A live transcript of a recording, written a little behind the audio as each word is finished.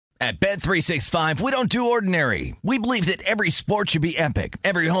At Bet365, we don't do ordinary. We believe that every sport should be epic.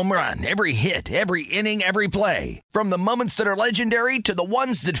 Every home run, every hit, every inning, every play. From the moments that are legendary to the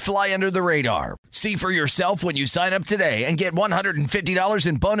ones that fly under the radar. See for yourself when you sign up today and get $150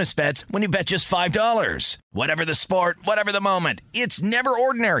 in bonus bets when you bet just $5. Whatever the sport, whatever the moment, it's never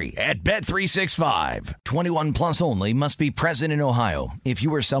ordinary at Bet365. 21 plus only. Must be present in Ohio. If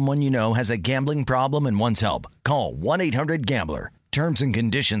you or someone you know has a gambling problem and wants help, call 1-800-GAMBLER. Terms and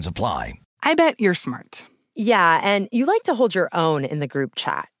conditions apply. I bet you're smart. Yeah, and you like to hold your own in the group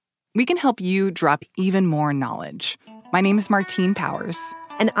chat. We can help you drop even more knowledge. My name is Martine Powers.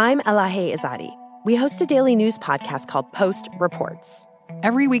 And I'm Elahe Izadi. We host a daily news podcast called Post Reports.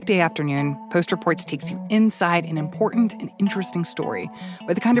 Every weekday afternoon, Post Reports takes you inside an important and interesting story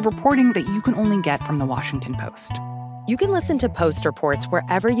with the kind of reporting that you can only get from the Washington Post. You can listen to Post Reports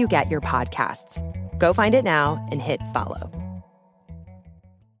wherever you get your podcasts. Go find it now and hit follow.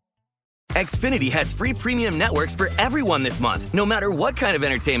 Xfinity has free premium networks for everyone this month, no matter what kind of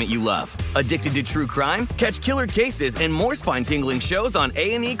entertainment you love. Addicted to true crime? Catch killer cases and more spine-tingling shows on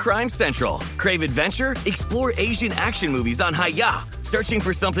A&E Crime Central. Crave adventure? Explore Asian action movies on Hi-YAH. Searching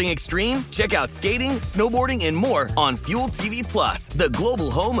for something extreme? Check out skating, snowboarding, and more on Fuel TV Plus, the global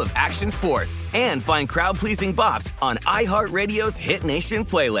home of action sports. And find crowd-pleasing bops on iHeartRadio's Hit Nation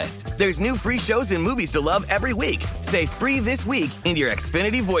playlist. There's new free shows and movies to love every week. Say free this week in your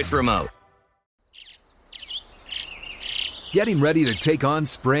Xfinity voice remote. Getting ready to take on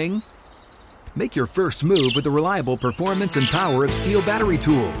spring? Make your first move with the reliable performance and power of Steel battery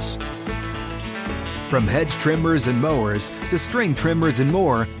tools. From hedge trimmers and mowers to string trimmers and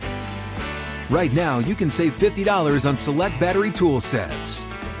more, right now you can save $50 on select battery tool sets.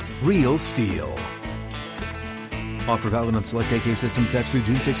 Real Steel. Offer valid on select AK system sets through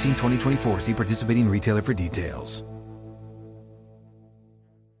June 16, 2024. See participating retailer for details.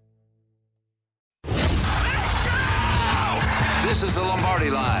 This is the Lombardi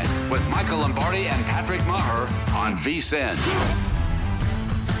Line with Michael Lombardi and Patrick Maher on VSiN.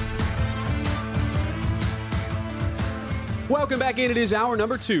 Welcome back in. It is hour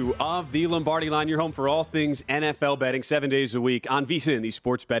number 2 of the Lombardi Line, your home for all things NFL betting 7 days a week on VSiN, the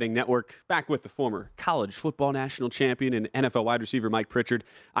sports betting network. Back with the former college football national champion and NFL wide receiver Mike Pritchard.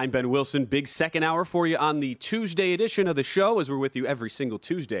 I'm Ben Wilson. Big second hour for you on the Tuesday edition of the show, as we're with you every single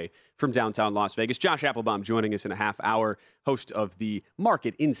Tuesday from downtown Las Vegas. Josh Applebaum joining us in a half hour, host of the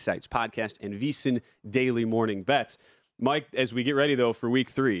Market Insights podcast and VSiN Daily Morning Bets. Mike, as we get ready, though, for week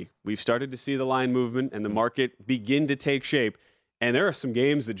 3, we've started to see the line movement and the market begin to take shape. And there are some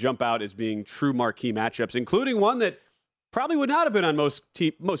games that jump out as being true marquee matchups, including one that probably would not have been on most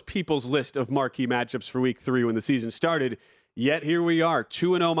people's list of marquee matchups for week 3 when the season started. Yet here we are,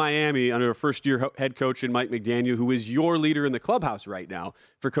 2-0 Miami under a first-year head coach in Mike McDaniel, who is your leader in the clubhouse right now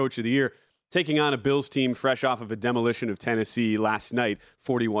for Coach of the Year, taking on a Bills team fresh off of a demolition of Tennessee last night,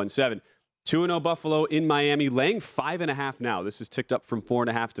 41-7. 2-0 Buffalo in Miami, laying 5.5 now. This is ticked up from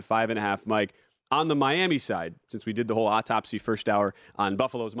 4.5 to 5.5, Mike. On the Miami side, since we did the whole autopsy first hour on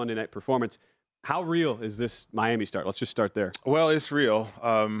Buffalo's Monday night performance, how real is this Miami start? Let's just start there. Well, it's real,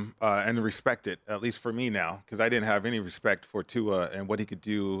 and respect it, at least for me now, because I didn't have any respect for Tua and what he could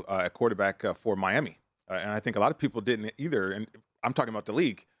do at quarterback for Miami. And I think a lot of people didn't either, and I'm talking about the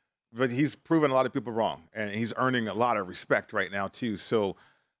league, but he's proven a lot of people wrong, and he's earning a lot of respect right now, too. So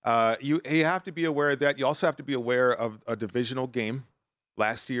you have to be aware of that. You also have to be aware of a divisional game.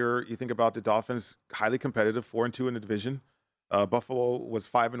 Last year, you think about the Dolphins, highly competitive, 4-2 in the division. Buffalo was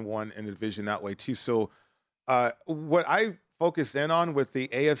 5-1 in the division that way, too. So what I focused in on with the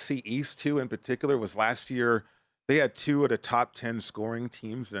AFC East, too, in particular, was last year they had 2 of the top 10 scoring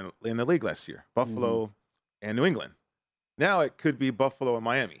teams in the league last year, Buffalo and New England. Now it could be Buffalo and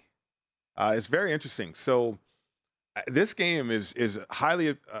Miami. It's very interesting. So this game is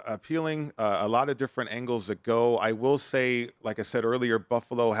highly appealing, a lot of different angles that go. I will say, like I said earlier,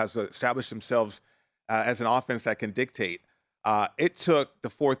 Buffalo has established themselves as an offense that can dictate. It took the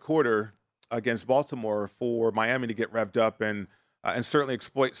fourth quarter against Baltimore for Miami to get revved up and certainly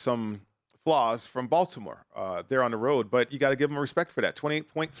exploit some flaws from Baltimore there on the road. But you got to give them respect for that. 28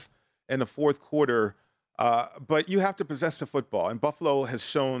 points in the fourth quarter. But you have to possess the football, and Buffalo has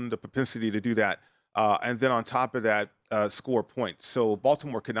shown the propensity to do that. And then on top of that, score points. So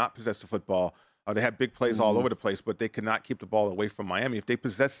Baltimore could not possess the football. They had big plays all over the place, but they could not keep the ball away from Miami. If they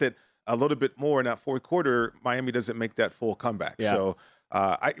possessed it a little bit more in that fourth quarter, Miami doesn't make that full comeback. Yeah. So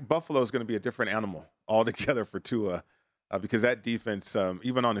Buffalo is going to be a different animal altogether for Tua because that defense,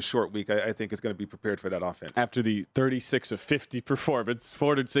 even on a short week, I think is going to be prepared for that offense. After the 36 of 50 performance,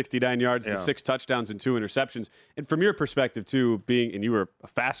 469 yards, the 6 touchdowns and 2 interceptions. And from your perspective, too, and you were a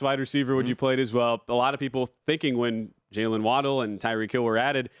fast wide receiver when you played as well, a lot of people thinking when Jalen Waddle and Tyreek Hill were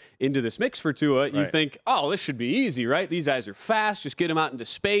added into this mix for Tua, you think, oh, this should be easy, right? These guys are fast, just get them out into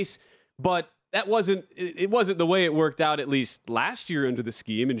space. But it wasn't the way it worked out, at least last year under the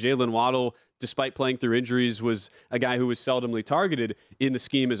scheme. And Jalen Waddle, despite playing through injuries, was a guy who was seldomly targeted in the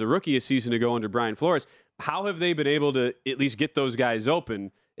scheme as a rookie a season ago under Brian Flores. How have they been able to at least get those guys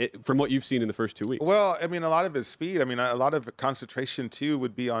open from what you've seen in the first 2 weeks? Well, I mean, a lot of his speed. I mean, a lot of concentration, too,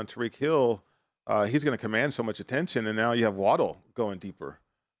 would be on Tyreek Hill. He's going to command so much attention, and now you have Waddle going deeper.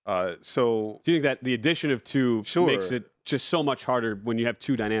 So do you think that the addition of 2 makes it just so much harder when you have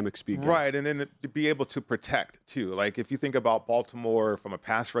 2 dynamic speed guys? Right, and then to be able to protect, too. Like, if you think about Baltimore from a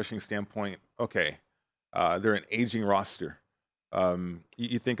pass rushing standpoint, okay, they're an aging roster.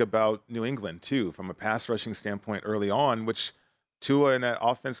 You think about New England, too, from a pass rushing standpoint early on, which Tua and that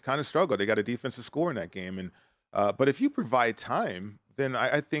offense kind of struggled. They got a defensive score in that game. And but if you provide time, then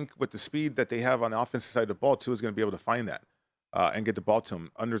I think with the speed that they have on the offensive side of the ball, Tua is going to be able to find that and get the ball to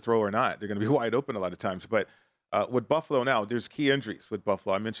them, underthrow or not. They're going to be wide open a lot of times. But with Buffalo now, there's key injuries with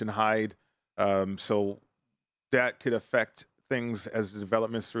Buffalo. I mentioned Hyde, so that could affect things as the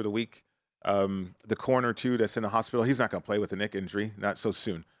developments through the week. The corner, too, that's in the hospital, he's not going to play with a neck injury, not so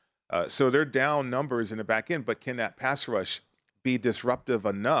soon. So they're down numbers in the back end, but can that pass rush be disruptive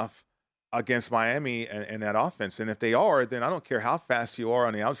enough against Miami and that offense? And if they are, then I don't care how fast you are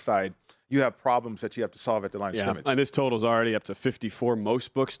on the outside, you have problems that you have to solve at the line of scrimmage. And this total's already up to 54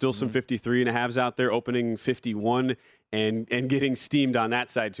 most books, still some 53.5s out there, opening 51 and getting steamed on that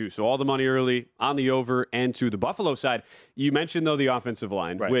side too. So all the money early on the over. And to the Buffalo side, you mentioned though the offensive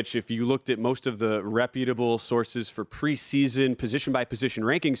line, which if you looked at most of the reputable sources for preseason position by position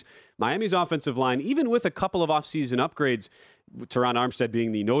rankings, Miami's offensive line, even with a couple of offseason upgrades, Teron Armstead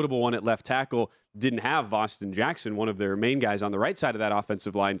being the notable one at left tackle, didn't have Austin Jackson, one of their main guys on the right side of that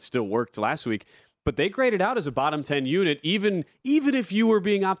offensive line, still worked last week. But they graded out as a bottom 10 unit, even if you were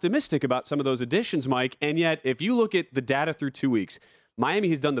being optimistic about some of those additions, Mike. And yet, if you look at the data through 2 weeks, Miami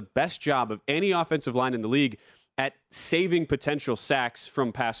has done the best job of any offensive line in the league at saving potential sacks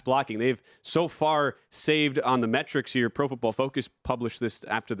from pass blocking. They've so far saved on the metrics here. Pro Football Focus published this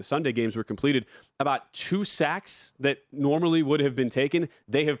after the Sunday games were completed. About 2 sacks that normally would have been taken,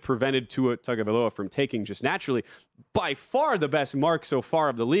 they have prevented Tua Tagovailoa from taking just naturally. By far the best mark so far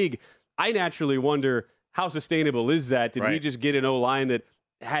of the league. I naturally wonder, how sustainable is that? Did we just get an O-line that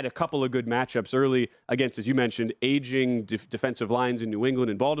had a couple of good matchups early against, as you mentioned, aging defensive lines in New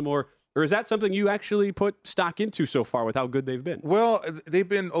England and Baltimore? Or is that something you actually put stock into so far with how good they've been? Well, they've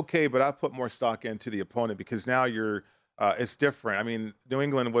been okay, but I put more stock into the opponent because now it's different. I mean, New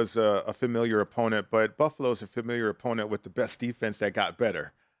England was a familiar opponent, but Buffalo's a familiar opponent with the best defense that got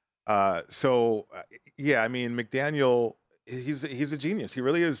better. I mean, McDaniel, he's a genius. He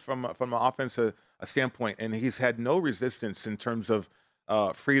really is from an offensive standpoint, and he's had no resistance in terms of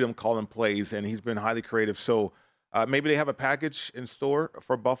freedom calling plays, and he's been highly creative. So maybe they have a package in store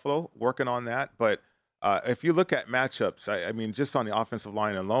for Buffalo, working on that. But if you look at matchups, I mean, just on the offensive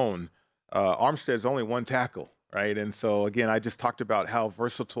line alone, Armstead's only 1 tackle, right? And so, again, I just talked about how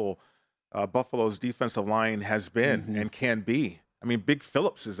versatile Buffalo's defensive line has been and can be. I mean, Big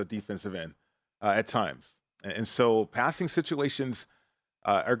Phillips is a defensive end at times. And so passing situations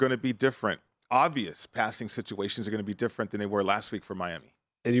are going to be different. Obvious passing situations are going to be different than they were last week for Miami.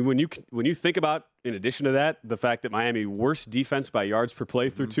 And when you think about, in addition to that, the fact that Miami worst defense by yards per play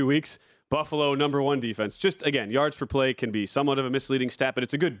through 2 weeks, Buffalo number 1 defense. Just, again, yards per play can be somewhat of a misleading stat, but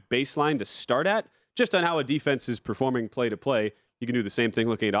it's a good baseline to start at, just on how a defense is performing play to play. You can do the same thing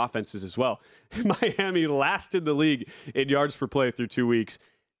looking at offenses as well. Miami last in the league in yards per play through 2 weeks,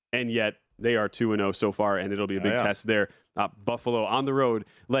 and yet they are 2-0 so far, and it'll be a big test there. Buffalo on the road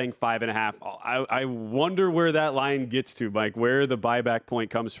laying 5.5. I wonder where that line gets to, Mike, where the buyback point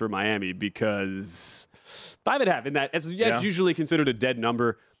comes for Miami, because 5.5 in that, as usually considered a dead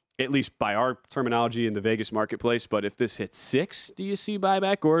number, at least by our terminology in the Vegas marketplace. But if this hits 6, do you see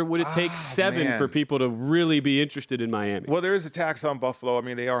buyback, or would it take 7 for people to really be interested in Miami? Well, there is a tax on Buffalo. I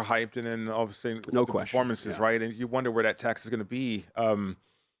mean, they are hyped, and then obviously no the question. Performances, right? And you wonder where that tax is going to be.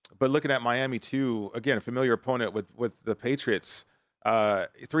 But looking at Miami, too, again, a familiar opponent with the Patriots,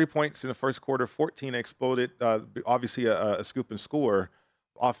 3 points in the first quarter, 14 exploded, obviously a scoop and score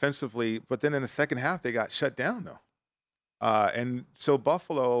offensively. But then in the second half, they got shut down, though. And so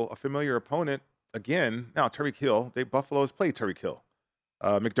Buffalo, a familiar opponent, again, now Tyreek Hill, Buffalo has played Tyreek Hill.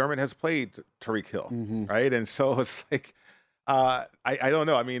 McDermott has played Tyreek Hill, right? And so it's like, I don't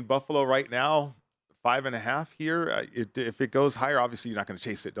know. I mean, Buffalo right now, 5.5 here. If it goes higher, obviously you're not going to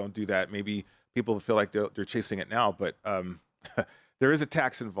chase it. Don't do that. Maybe people feel like they're chasing it now, but there is a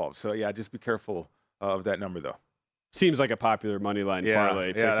tax involved. So, yeah, just be careful of that number, though. Seems like a popular money line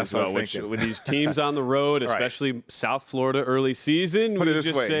parlay pick as well. With these teams on the road, especially South Florida early season, we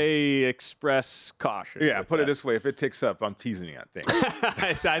just say express caution. Yeah, put it this way. If it ticks up, I'm teasing you, I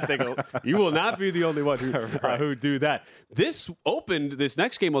think. I think you will not be the only one who do that. This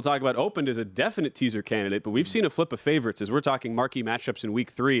next game we'll talk about opened as a definite teaser candidate, but we've seen a flip of favorites as we're talking marquee matchups in week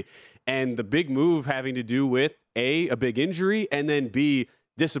 3. And the big move having to do with a big injury, and then B,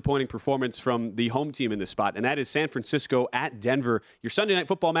 disappointing performance from the home team in this spot, and that is San Francisco at Denver, your Sunday night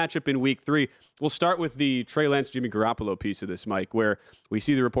football matchup in week 3. We'll start with the Trey Lance, Jimmy Garoppolo piece of this, Mike, where we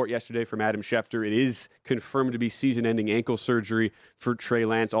see the report yesterday from Adam Schefter. It is confirmed to be season-ending ankle surgery for Trey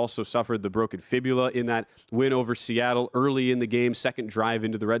Lance. Also suffered the broken fibula in that win over Seattle early in the game, second drive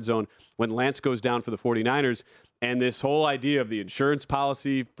into the red zone when Lance goes down for the 49ers. And this whole idea of the insurance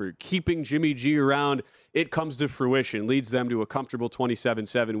policy for keeping Jimmy G around, it comes to fruition, leads them to a comfortable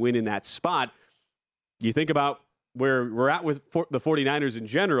 27-7 win in that spot. You think about where we're at with the 49ers in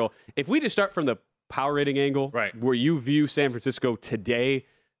general. If we just start from the power rating angle, where you view San Francisco today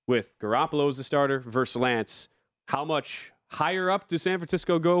with Garoppolo as the starter versus Lance, how much higher up does San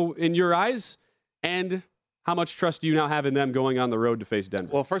Francisco go in your eyes? And how much trust do you now have in them going on the road to face Denver?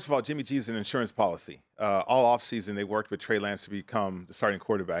 Well, first of all, Jimmy G is an insurance policy. All offseason, they worked with Trey Lance to become the starting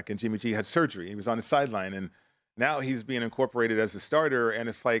quarterback, and Jimmy G had surgery. He was on the sideline, and now he's being incorporated as a starter, and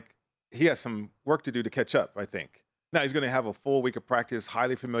it's like he has some work to do to catch up, I think. Now he's going to have a full week of practice,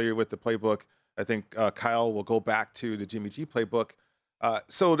 highly familiar with the playbook. I think Kyle will go back to the Jimmy G playbook.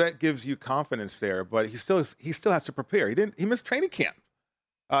 So that gives you confidence there, but he still has to prepare. He missed training camp,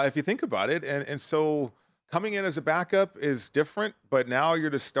 if you think about it, and so coming in as a backup is different, but now you're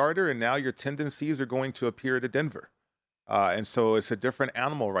the starter, and now your tendencies are going to appear to Denver. And so it's a different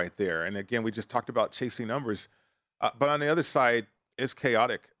animal right there. And again, we just talked about chasing numbers. But on the other side, it's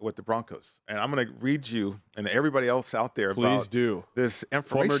chaotic with the Broncos. And I'm going to read you and everybody else out there about this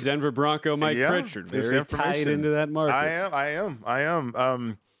information. Former Denver Bronco Mike Pritchard, very tied into that market. I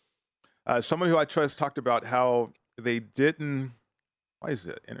am. Someone who I trust talked about how they didn't. Why is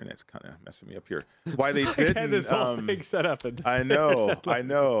the internet's kind of messing me up here? Why they didn't? I had this whole thing set up. I know.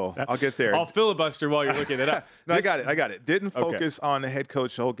 I'll get there. I'll filibuster while you're looking it up. No, I got it. Didn't focus on the head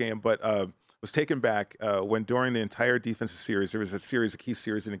coach the whole game, but was taken back when during the entire defensive series, there was a key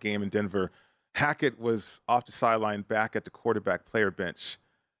series in the game in Denver. Hackett was off the sideline back at the quarterback player bench,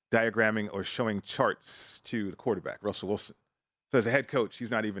 diagramming or showing charts to the quarterback, Russell Wilson. So as a head coach, he's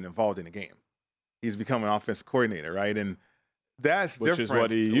not even involved in the game. He's become an offensive coordinator, right? And that's different, is what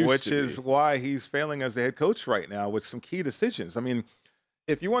he used to is why he's failing as the head coach right now with some key decisions. I mean,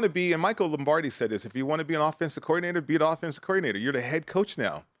 if you want to be, and Michael Lombardi said this, if you want to be an offensive coordinator, be the offensive coordinator. You're the head coach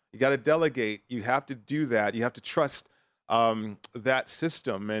now. You got to delegate. You have to do that. You have to trust that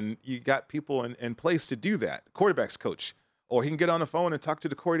system, and you got people in place to do that. Quarterback's coach, or he can get on the phone and talk to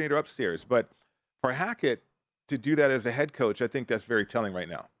the coordinator upstairs. But for Hackett to do that as a head coach, I think that's very telling right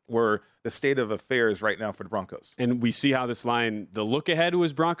now, where the state of affairs right now for the Broncos. And we see how this line, the look ahead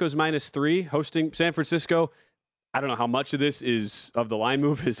was Broncos -3 hosting San Francisco. I don't know how much of this is of the line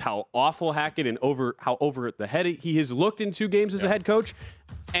move is how awful Hackett and how over the head he has looked in 2 games as a head coach,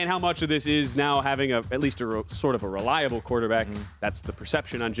 and how much of this is now having at least a sort of a reliable quarterback. That's the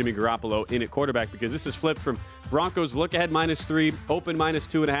perception on Jimmy Garoppolo in at quarterback, because this is flipped from Broncos look ahead -3, open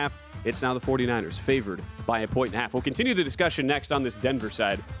 -2.5. It's now the 49ers favored by 1.5. We'll continue the discussion next on this Denver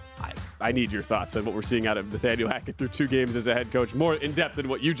side. I need your thoughts on what we're seeing out of Nathaniel Hackett through 2 games as a head coach, more in depth than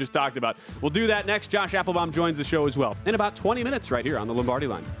what you just talked about. We'll do that next. Josh Applebaum joins the show as well in about 20 minutes right here on the Lombardi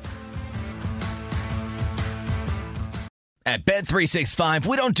Line. At Bet365,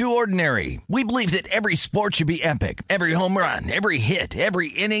 we don't do ordinary. We believe that every sport should be epic. Every home run, every hit, every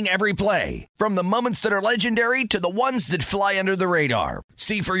inning, every play. From the moments that are legendary to the ones that fly under the radar.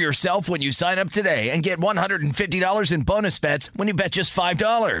 See for yourself when you sign up today and get $150 in bonus bets when you bet just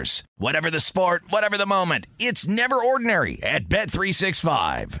 $5. Whatever the sport, whatever the moment, it's never ordinary at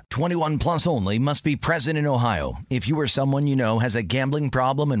Bet365. 21 plus only. Must be present in Ohio. If you or someone you know has a gambling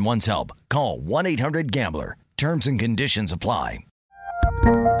problem and wants help, call 1-800-GAMBLER. Terms and conditions apply.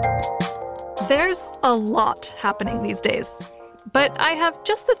 There's a lot happening these days, but I have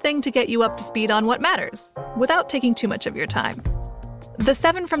just the thing to get you up to speed on what matters without taking too much of your time. The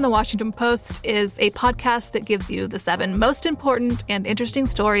 7 from the Washington Post is a podcast that gives you the 7 most important and interesting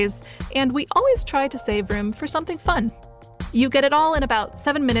stories, and we always try to save room for something fun. You get it all in about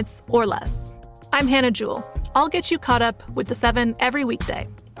 7 minutes or less. I'm Hannah Jewell. I'll get you caught up with The 7 every weekday.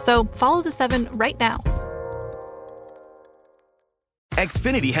 So follow The 7 right now.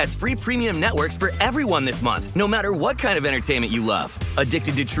 Xfinity has free premium networks for everyone this month, no matter what kind of entertainment you love.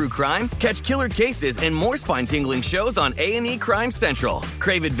 Addicted to true crime? Catch killer cases and more spine-tingling shows on A&E Crime Central.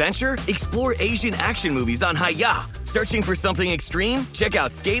 Crave adventure? Explore Asian action movies on Hi-YAH. Searching for something extreme? Check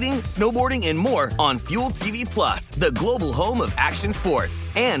out skating, snowboarding, and more on Fuel TV Plus, the global home of action sports.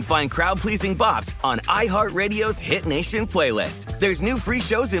 And find crowd-pleasing bops on iHeartRadio's Hit Nation playlist. There's new free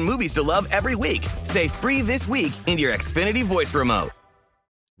shows and movies to love every week. Say free this week in your Xfinity voice remote.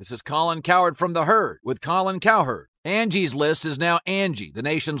 This is Colin Cowherd from The Herd with Colin Cowherd. Angie's List is now Angie, the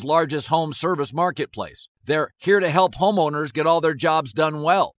nation's largest home service marketplace. They're here to help homeowners get all their jobs done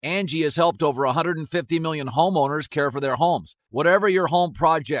well. Angie has helped over 150 million homeowners care for their homes. Whatever your home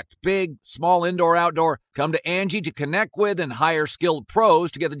project, big, small, indoor, outdoor, come to Angie to connect with and hire skilled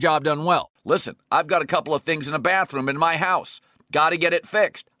pros to get the job done well. Listen, I've got a couple of things in a bathroom in my house. Got to get it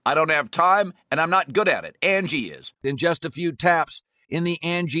fixed. I don't have time, and I'm not good at it. Angie is. In just a few taps, in the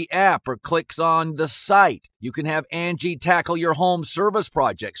Angie app or clicks on the site, you can have Angie tackle your home service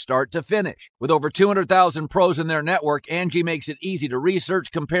project start to finish. With over 200,000 pros in their network, Angie makes it easy to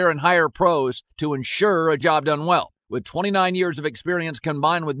research, compare, and hire pros to ensure a job done well. With 29 years of experience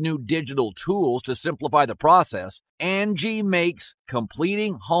combined with new digital tools to simplify the process, Angie makes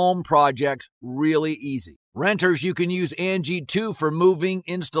completing home projects really easy. Renters, you can use Angie too for moving,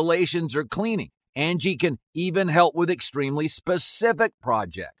 installations, or cleaning. Angie can even help with extremely specific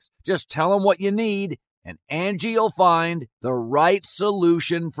projects. Just tell them what you need, and Angie will find the right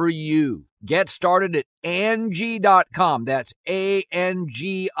solution for you. Get started at Angie.com. That's ANGI.com,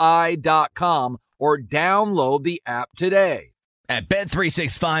 or download the app today. At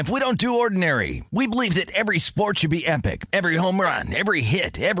Bet365, we don't do ordinary. We believe that every sport should be epic. Every home run, every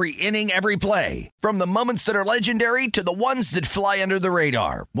hit, every inning, every play. From the moments that are legendary to the ones that fly under the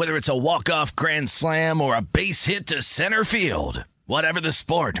radar. Whether it's a walk-off grand slam or a base hit to center field. Whatever the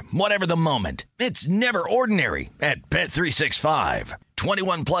sport, whatever the moment. It's never ordinary at Bet365.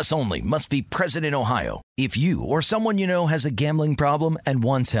 21 plus only. Must be present in Ohio. If you or someone you know has a gambling problem and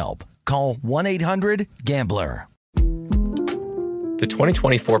wants help, call 1-800-GAMBLER. The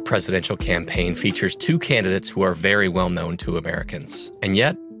 2024 presidential campaign features two candidates who are very well known to Americans. And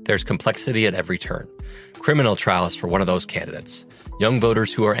yet, there's complexity at every turn. Criminal trials for one of those candidates. Young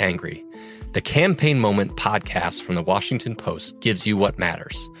voters who are angry. The Campaign Moment podcast from the Washington Post gives you what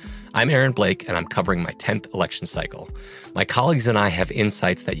matters. I'm Aaron Blake, and I'm covering my 10th election cycle. My colleagues and I have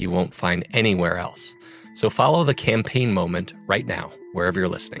insights that you won't find anywhere else. So follow the Campaign Moment right now, wherever you're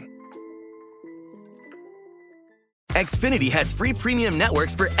listening. Xfinity has free premium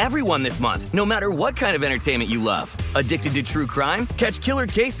networks for everyone this month, no matter what kind of entertainment you love. Addicted to true crime? Catch killer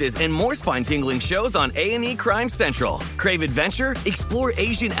cases and more spine-tingling shows on A&E Crime Central. Crave adventure? Explore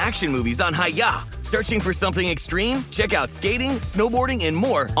Asian action movies on Hi-YAH. Searching for something extreme? Check out skating, snowboarding, and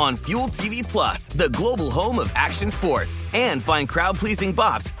more on Fuel TV Plus, the global home of action sports. And find crowd-pleasing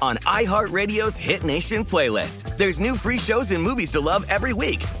bops on iHeartRadio's Hit Nation playlist. There's new free shows and movies to love every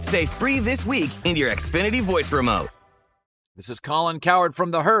week. Say free this week in your Xfinity voice remote. This is Colin Cowherd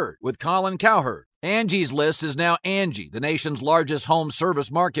from The Herd with Colin Cowherd. Angie's List is now Angie, the nation's largest home service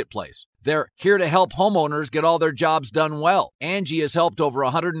marketplace. They're here to help homeowners get all their jobs done well. Angie has helped over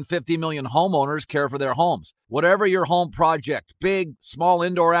 150 million homeowners care for their homes. Whatever your home project, big, small,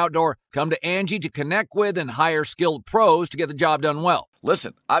 indoor, outdoor, come to Angie to connect with and hire skilled pros to get the job done well.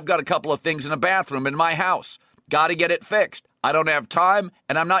 Listen, I've got a couple of things in a bathroom in my house. Got to get it fixed. I don't have time,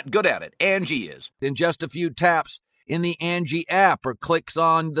 and I'm not good at it. Angie is. In just a few taps, in the Angie app or clicks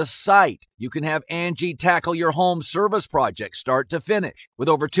on the site, you can have Angie tackle your home service project start to finish. With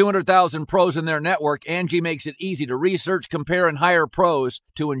over 200,000 pros in their network, Angie makes it easy to research, compare, and hire pros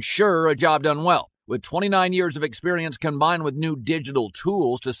to ensure a job done well. With 29 years of experience combined with new digital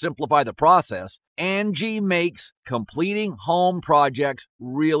tools to simplify the process, Angie makes completing home projects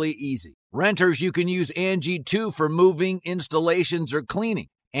really easy. Renters, you can use Angie too for moving, installations, or cleaning.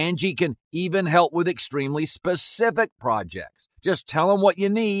 Angie can even help with extremely specific projects. Just tell them what you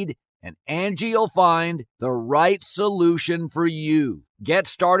need, and Angie will find the right solution for you. Get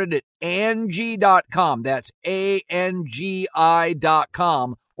started at Angie.com. That's ANGI.com,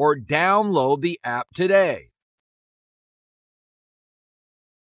 or download the app today.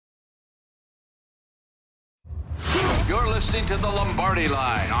 You're listening to The Lombardi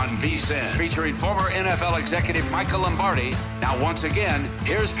Line on VSiN, featuring former NFL executive Michael Lombardi. Now, once again,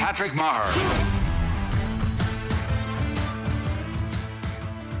 here's Patrick Maher.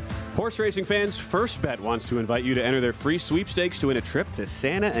 Horse racing fans, First Bet wants to invite you to enter their free sweepstakes to win a trip to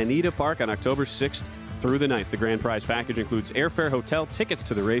Santa Anita Park on October 6th through the 9th. The grand prize package includes airfare, hotel, tickets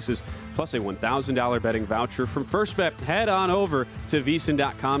to the races, plus a $1,000 betting voucher from First Bet. Head on over to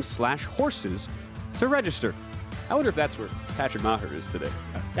vsin.com/horses to register. I wonder if that's where Patrick Maher is today.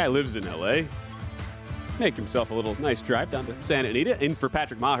 Guy lives in L.A. Make himself a little nice drive down to Santa Anita. And for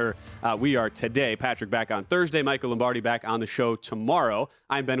Patrick Maher, we are today. Patrick back on Thursday. Michael Lombardi back on the show tomorrow.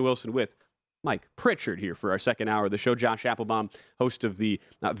 I'm Ben Wilson with Mike Pritchard here for our second hour of the show. Josh Applebaum, host of the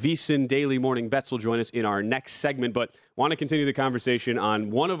VSiN Daily Morning Bets, will join us in our next segment. But want to continue the conversation on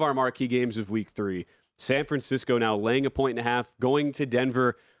one of our marquee games of Week 3. San Francisco now laying a 1.5, going to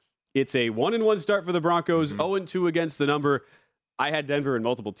Denver. It's a 1-1 start for the Broncos, 0-2 against the number. I had Denver in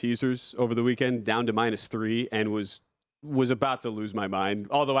multiple teasers over the weekend, down to -3, and was about to lose my mind.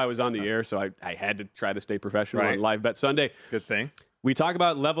 Although I was on the air, so I had to try to stay professional on Live Bet Sunday. Good thing. We talk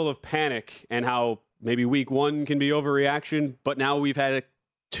about level of panic and how maybe week 1 can be overreaction, but now we've had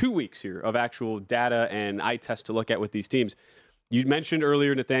 2 weeks here of actual data and eye test to look at with these teams. You mentioned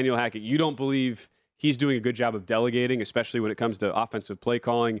earlier Nathaniel Hackett. You don't believe he's doing a good job of delegating, especially when it comes to offensive play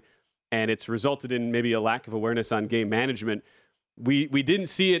calling, and it's resulted in maybe a lack of awareness on game management. We didn't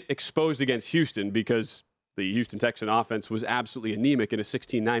see it exposed against Houston because the Houston Texan offense was absolutely anemic in a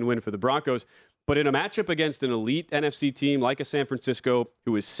 16-9 win for the Broncos. But in a matchup against an elite NFC team like a San Francisco,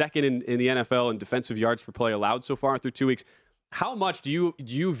 who is second in the NFL in defensive yards per play allowed so far through 2 weeks, how much do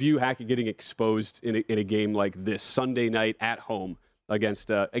you view Hackett getting exposed in a game like this Sunday night at home against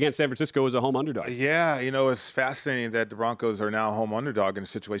San Francisco as a home underdog? Yeah, it's fascinating that the Broncos are now a home underdog in a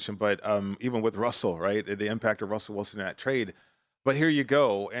situation, but even with Russell, right, the impact of Russell Wilson in that trade. But here you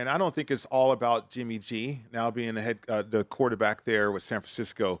go, and I don't think it's all about Jimmy G now being the quarterback there with San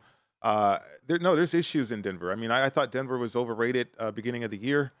Francisco. There's issues in Denver. I mean, I thought Denver was overrated beginning of the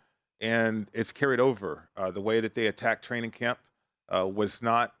year, and it's carried over. The way that they attacked training camp was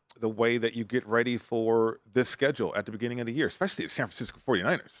not the way that you get ready for this schedule at the beginning of the year, especially the San Francisco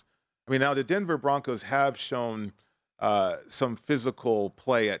 49ers. I mean, now the Denver Broncos have shown some physical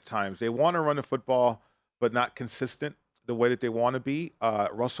play at times. They want to run the football, but not consistent the way that they want to be.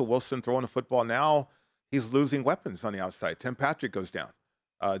 Russell Wilson throwing the football now, he's losing weapons on the outside. Tim Patrick goes down.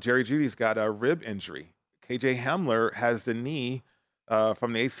 Jerry Jeudy's got a rib injury. KJ Hamler has the knee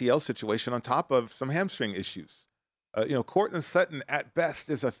from the ACL situation on top of some hamstring issues. Courtland Sutton at best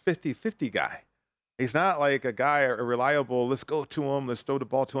is a 50-50 guy. He's not like a guy, a reliable, let's go to him, let's throw the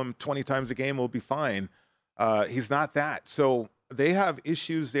ball to him 20 times a game, we'll be fine. He's not that. So they have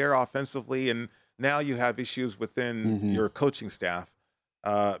issues there offensively, and now you have issues within your coaching staff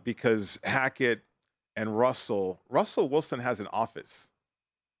because Hackett and Russell Wilson has an office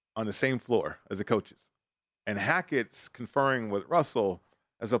on the same floor as the coaches. And Hackett's conferring with Russell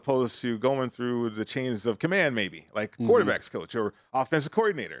as opposed to going through the chains of command, maybe, like quarterback's coach or offensive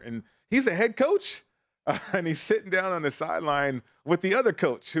coordinator. And he's a head coach, and he's sitting down on the sideline with the other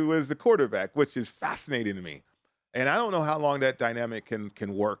coach who is the quarterback, which is fascinating to me. And I don't know how long that dynamic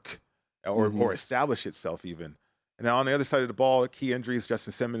can work or establish itself even. And now on the other side of the ball, key injuries,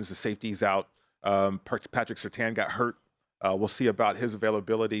 Justin Simmons, the safety's out. Patrick Surtain got hurt. We'll see about his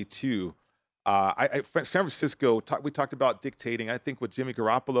availability too. San Francisco, we talked about dictating. I think with Jimmy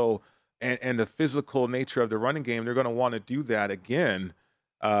Garoppolo and the physical nature of the running game, they're going to want to do that again.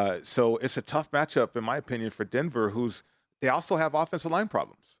 So it's a tough matchup, in my opinion, for Denver, they also have offensive line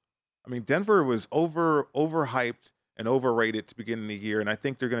problems. I mean, Denver was overhyped and overrated to begin the year, and I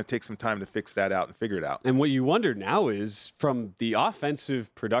think they're going to take some time to fix that out and figure it out. And what you wonder now is, from the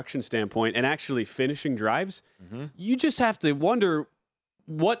offensive production standpoint and actually finishing drives, you just have to wonder,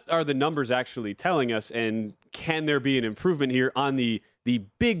 what are the numbers actually telling us, and can there be an improvement here on the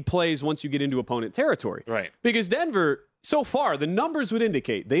big plays once you get into opponent territory? Right. Because Denver, so far, the numbers would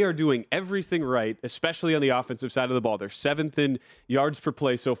indicate they are doing everything right, especially on the offensive side of the ball. They're 7th in yards per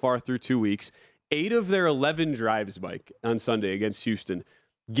play so far through 2 weeks. 8 of their 11 drives, Mike, on Sunday against Houston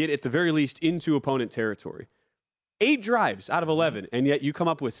get at the very least into opponent territory. 8 drives out of 11, and yet you come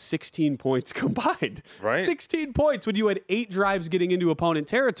up with 16 points combined. Right. 16 points when you had 8 drives getting into opponent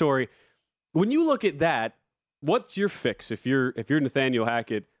territory. When you look at that, what's your fix if you're Nathaniel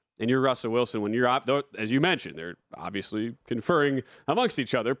Hackett and you're Russell Wilson? When you're as you mentioned, they're obviously conferring amongst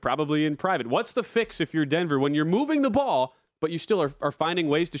each other, probably in private. What's the fix if you're Denver when you're moving the ball but you still are finding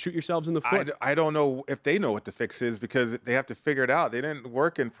ways to shoot yourselves in the foot. I don't know if they know what the fix is because they have to figure it out. They didn't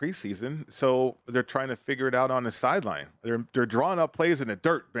work in preseason, so they're trying to figure it out on the sideline. They're drawing up plays in the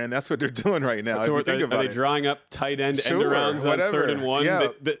dirt, man. That's what they're doing right now. So are they drawing up tight end arounds on 3rd and 1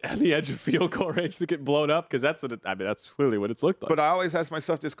 at the edge of field goal range to get blown up? Because that's that's clearly what it's looked like. But I always ask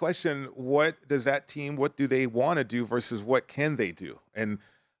myself this question: what do they want to do versus what can they do? And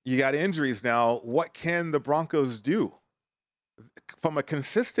you got injuries now. What can the Broncos do? From a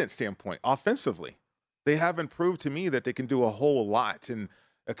consistent standpoint, offensively, they haven't proved to me that they can do a whole lot. And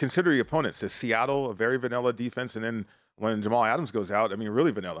consider your opponents. It's Seattle, a very vanilla defense, and then when Jamal Adams goes out, I mean,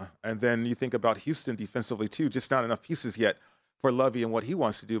 really vanilla. And then you think about Houston defensively, too. Just not enough pieces yet for Lovey and what he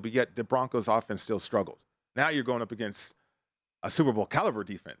wants to do, but yet the Broncos offense still struggled. Now you're going up against a Super Bowl caliber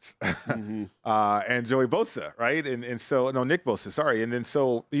defense and Joey Bosa, right? And so, no, Nick Bosa, sorry. And then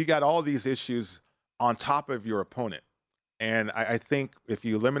so you got all these issues on top of your opponent. And I think if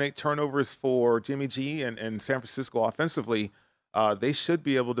you eliminate turnovers for Jimmy G and San Francisco offensively, they should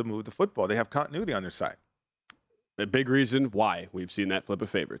be able to move the football. They have continuity on their side. A big reason why we've seen that flip of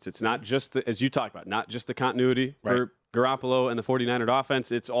favorites. It's not just, as you talked about, not just the continuity for Garoppolo and the 49ers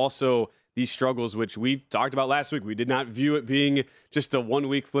offense. It's also these struggles, which we've talked about last week. We did not view it being just a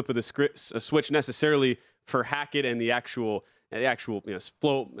one-week flip of the switch necessarily for Hackett and the actual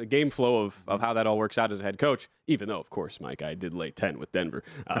game flow of how that all works out as a head coach, even though, of course, Mike, I did lay 10 with Denver.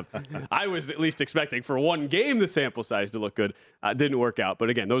 I was at least expecting for one game the sample size to look good. Didn't work out. But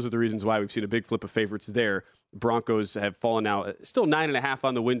again, those are the reasons why we've seen a big flip of favorites there. Broncos have fallen now, still 9.5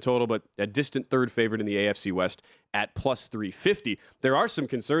 on the win total, but a distant third favorite in the AFC West at plus 350. There are some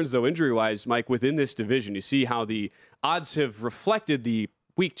concerns, though, injury-wise, Mike, within this division. You see how the odds have reflected the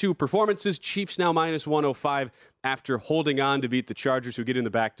Week 2 performances. Chiefs now minus 105 after holding on to beat the Chargers, who get in the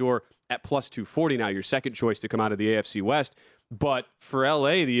back door at plus 240. Now your second choice to come out of the AFC West. But for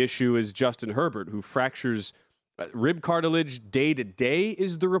LA, the issue is Justin Herbert, who fractures rib cartilage day to day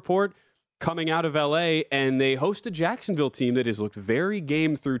is the report coming out of LA. And they host a Jacksonville team that has looked very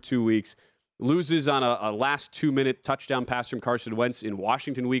game through 2 weeks. Loses on a last 2-minute touchdown pass from Carson Wentz in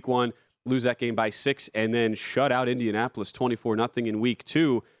Washington Week 1. Lose that game by 6, and then shut out Indianapolis 24-0 in Week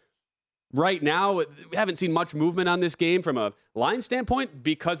 2. Right now, we haven't seen much movement on this game from a line standpoint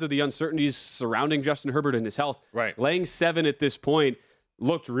because of the uncertainties surrounding Justin Herbert and his health. Right. Laying 7 at this point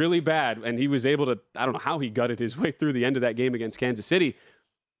looked really bad, and he was able to, I don't know how he gutted his way through the end of that game against Kansas City.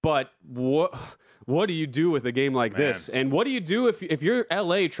 But what do you do with a game like this? And what do you do if you're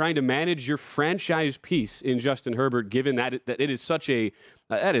LA trying to manage your franchise piece in Justin Herbert, given that it is such a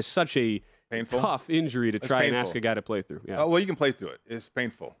painful, tough injury to try and ask a guy to play through? Yeah. Well, you can play through it. It's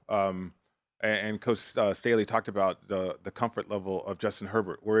painful. And Coach Staley talked about the comfort level of Justin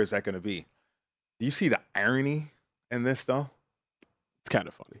Herbert. Where is that going to be? Do you see the irony in this, though? It's kind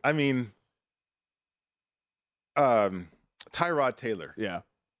of funny. I mean, Tyrod Taylor. Yeah.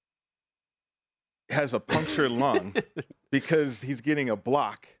 Has a punctured lung because he's getting a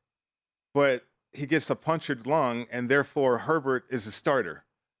block, but he gets a punctured lung, and therefore Herbert is a starter.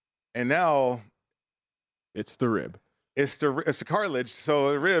 And now it's the rib. It's the cartilage,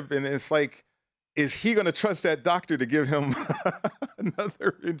 so the rib, and it's like, is he going to trust that doctor to give him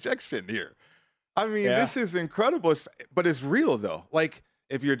another injection here? I mean, This is incredible, but it's real, though. Like,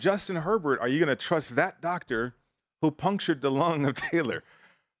 if you're Justin Herbert, are you going to trust that doctor who punctured the lung of Taylor?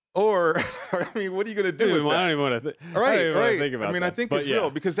 Or, I mean, what are you going to do with that? I don't even want to think about I mean, that. I think it's real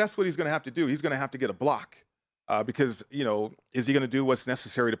because that's what he's going to have to do. He's going to have to get a block because, is he going to do what's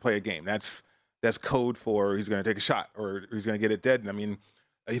necessary to play a game? That's code for he's going to take a shot or he's going to get it dead. And, I mean,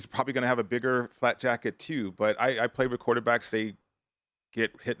 he's probably going to have a bigger flat jacket too. But I play with quarterbacks. They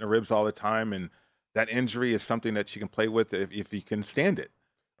get hit in the ribs all the time. And that injury is something that you can play with if you can stand it.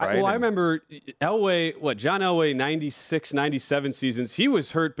 Right? Well, I remember John Elway, 96, 97 seasons. He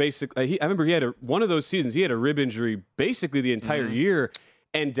was hurt basically. I remember he had one of those seasons. He had a rib injury basically the entire year.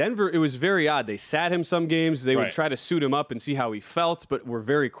 And Denver, it was very odd. They sat him some games. They would try to suit him up and see how he felt, but were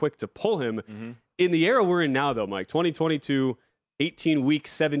very quick to pull him. In the era we're in now, though, Mike, 2022, 18-week,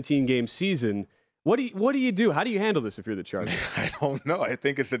 17-game season. What do you do? How do you handle this if you're the Chargers? I don't know. I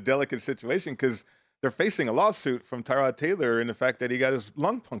think it's a delicate situation because they're facing a lawsuit from Tyrod Taylor in the fact that he got his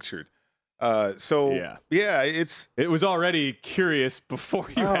lung punctured. It was already curious before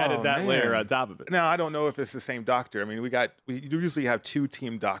you added that layer on top of it. Now, I don't know if it's the same doctor. I mean, we usually have 2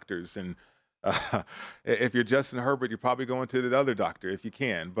 team doctors, and if you're Justin Herbert, you're probably going to the other doctor if you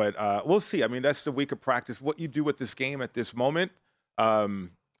can. But we'll see. I mean, that's the week of practice. What you do with this game at this moment,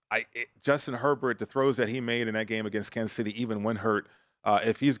 Justin Herbert, the throws that he made in that game against Kansas City, even when hurt,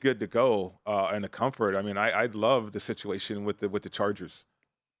 if he's good to go and the comfort, I mean, I'd love the situation with the Chargers.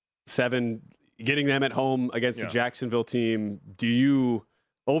 7, getting them at home against the Jacksonville team. Do you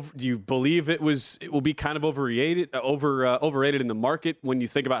believe it will be kind of overrated in the market when you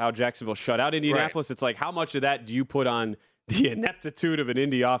think about how Jacksonville shut out Indianapolis? Right. It's like, how much of that do you put on the ineptitude of an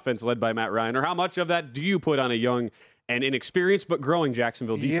Indy offense led by Matt Ryan, or how much of that do you put on a young and inexperienced but growing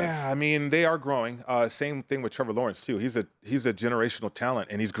Jacksonville defense? Yeah, I mean, they are growing. Same thing with Trevor Lawrence, too. He's a generational talent,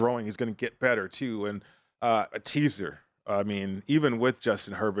 and he's growing. He's going to get better, too. And a teaser. I mean, even with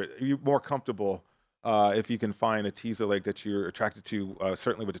Justin Herbert, you're more comfortable if you can find a teaser leg that you're attracted to,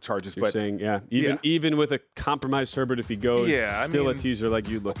 certainly with the Chargers. You're saying, even with a compromised Herbert, if he goes, a teaser leg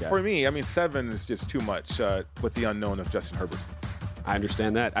you'd look at. For me, I mean, 7 is just too much with the unknown of Justin Herbert. I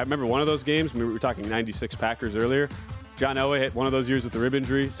understand that. I remember one of those games, we were talking 96 Packers earlier. John Elway had one of those years with the rib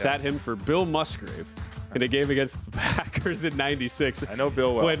injury, sat him for Bill Musgrave in a game against the Packers in 96. I know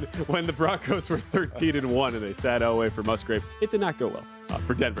Bill well. When the Broncos were 13-1 and they sat Elway for Musgrave. It did not go well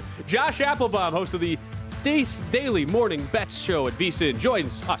for Denver. Josh Applebaum, host of the Daily Morning Bets Show at VSiN,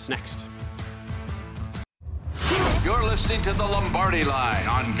 joins us next. You're listening to the Lombardi Line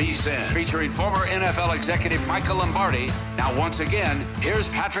on VSiN, featuring former NFL executive Michael Lombardi. Now, once again, here's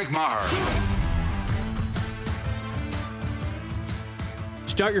Patrick Maher.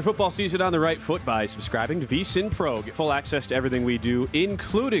 Start your football season on the right foot by subscribing to VSiN Pro. Get full access to everything we do,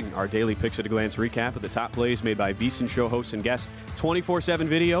 including our daily Picks at a Glance recap of the top plays made by VSiN show hosts and guests, 24/7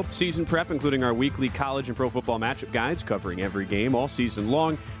 video, season prep, including our weekly college and pro football matchup guides covering every game all season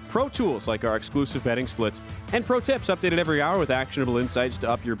long, pro tools like our exclusive betting splits, and pro tips updated every hour with actionable insights to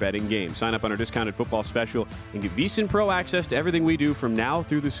up your betting game. Sign up on our discounted football special and get VSiN Pro access to everything we do from now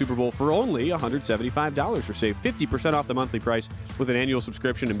through the Super Bowl for only $175, or save 50% off the monthly price with an annual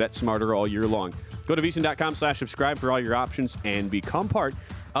subscription and bet smarter all year long. Go to VSiN.com/subscribe for all your options and become part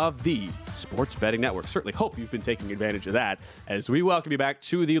of the Sports Betting Network. Certainly hope you've been taking advantage of that. As we welcome you back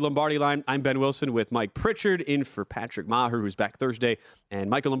to the Lombardi Line, I'm Ben Wilson with Mike Pritchard in for Patrick Maher, who's back Thursday, and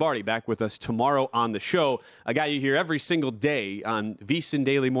Michael Lombardi back with us tomorrow on the show. A guy you hear every single day on VSiN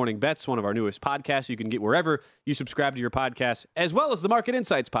Daily Morning Bets, one of our newest podcasts you can get wherever you subscribe to your podcast, as well as the Market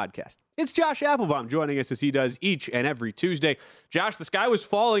Insights podcast. It's Josh Applebaum joining us as he does each and every Tuesday. Josh, the sky was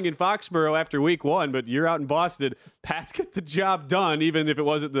falling in Foxborough after week 1, but you're out in Boston. Pats get the job done, even if it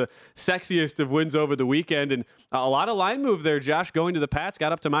wasn't the sexiest of wins over the weekend. And a lot of line move there, Josh, going to the Pats,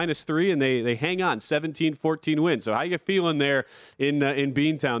 got up to -3, and they hang on, 17-14 win. So how you feeling there in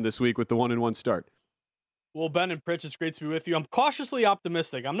Beantown this week with the 1-1 start? Well, Ben and Pritch, it's great to be with you. I'm cautiously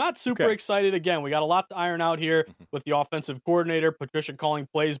optimistic. I'm not super excited. Again, we got a lot to iron out here with the offensive coordinator, Patricia calling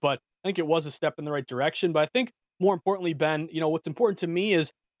plays, but I think it was a step in the right direction. But I think more importantly, Ben, what's important to me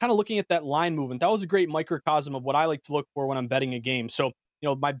is kind of looking at that line movement. That was a great microcosm of what I like to look for when I'm betting a game. So,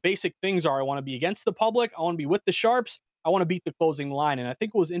 my basic things are I want to be against the public. I want to be with the sharps. I want to beat the closing line. And I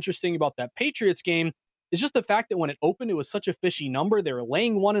think what was interesting about that Patriots game is just the fact that when it opened, it was such a fishy number. They were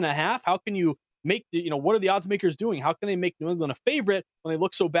laying 1.5. How can you make what are the odds makers doing? How can they make New England a favorite when they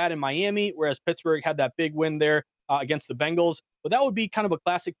look so bad in Miami, whereas Pittsburgh had that big win there against the Bengals? But that would be kind of a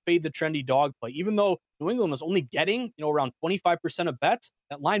classic fade the trendy dog play. Even though New England was only getting, around 25% of bets,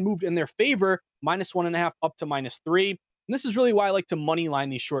 that line moved in their favor, -1.5 up to -3. And this is really why I like to money line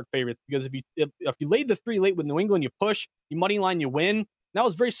these short favorites, because if you laid the 3 late with New England, you push, you money line, you win. And that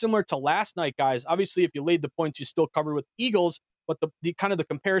was very similar to last night, guys. Obviously, if you laid the points, you still covered with the Eagles. But the kind of the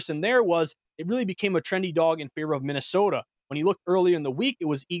comparison there was it really became a trendy dog in favor of Minnesota. When you looked earlier in the week, it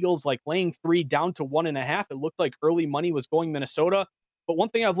was Eagles like laying 3 down to 1.5. It looked like early money was going Minnesota. But one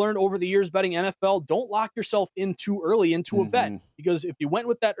thing I've learned over the years betting NFL, don't lock yourself in too early into a bet, because if you went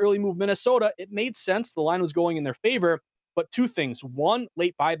with that early move Minnesota, it made sense. The line was going in their favor. But 2 things. 1,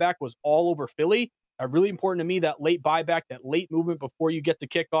 late buyback was all over Philly. Really important to me, that late buyback, that late movement before you get to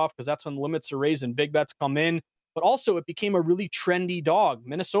kickoff, because that's when the limits are raised and big bets come in. But also it became a really trendy dog.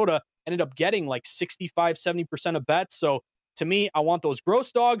 Minnesota ended up getting like 65, 70% of bets. So to me, I want those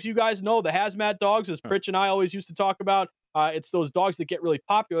gross dogs. You guys know the hazmat dogs, as Pritch and I always used to talk about. It's those dogs that get really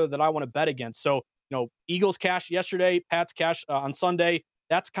popular that I want to bet against. So, Eagles cash yesterday, Pats cash on Sunday.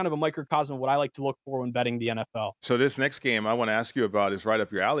 That's kind of a microcosm of what I like to look for when betting the NFL. So this next game I want to ask you about is right up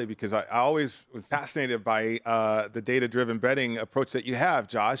your alley, because I always was fascinated by the data-driven betting approach that you have,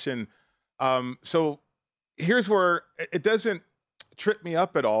 Josh. And so here's where it doesn't trip me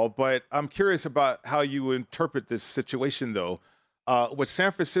up at all, but I'm curious about how you interpret this situation, though. With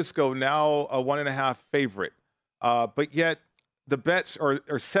San Francisco now a 1.5 favorite, but yet the bets are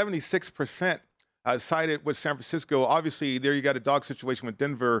 76% sided with San Francisco. Obviously, there you got a dog situation with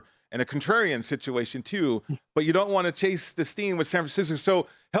Denver and a contrarian situation too, but you don't want to chase the steam with San Francisco. So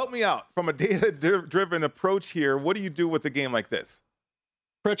help me out from a data-driven approach here. What do you do with a game like this?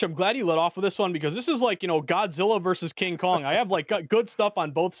 Pritch, I'm glad you let off with this one because this is like, Godzilla versus King Kong. I have like good stuff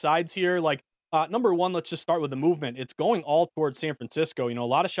on both sides here. Like, number one, let's just start with the movement. It's going all towards San Francisco. A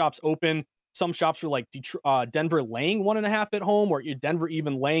lot of shops open. Some shops are like Denver laying 1.5 at home, or Denver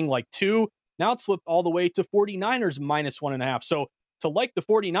even laying like 2. Now it's flipped all the way to 49ers minus 1.5. So to like the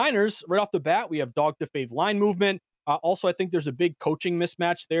 49ers, right off the bat, we have dog to fave line movement. Also, I think there's a big coaching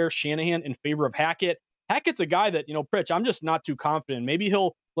mismatch there. Shanahan in favor of Hackett. Hackett's a guy that, Pritch, I'm just not too confident. Maybe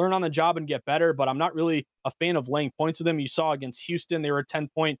he'll learn on the job and get better, but I'm not really a fan of laying points with him. You saw against Houston, they were a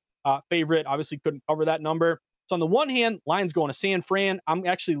 10-point favorite. Obviously couldn't cover that number. So on the one hand, line's going to San Fran. I'm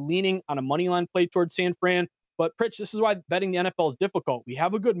actually leaning on a money line play towards San Fran. But Pritch, this is why betting the NFL is difficult. We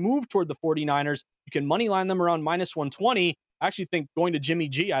have a good move toward the 49ers. You can money line them around minus 120. I actually think going to Jimmy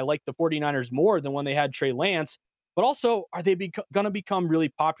G, I like the 49ers more than when they had Trey Lance. But also, are they going to become really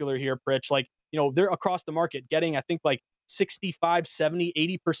popular here, Pritch? Like, they're across the market getting, I think, like 65,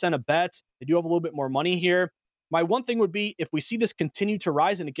 70, 80% of bets. They do have a little bit more money here. My one thing would be if we see this continue to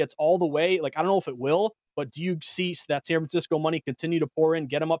rise and it gets all the way, like, I don't know if it will, but do you see that San Francisco money continue to pour in,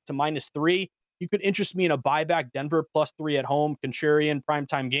 get them up to minus 3? You could interest me in a buyback Denver plus 3 at home, contrarian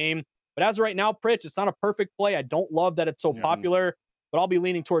primetime game. But as of right now, Pritch, it's not a perfect play. I don't love that it's so popular. But I'll be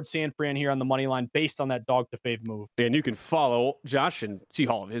leaning towards San Fran here on the money line based on that dog to fave move. And you can follow Josh and see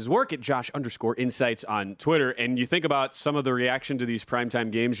all of his work at Josh_Insights on Twitter. And you think about some of the reaction to these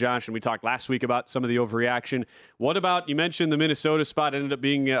primetime games, Josh, and we talked last week about some of the overreaction. What about, you mentioned the Minnesota spot ended up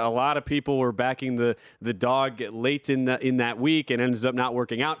being a lot of people were backing the dog late in that week and ends up not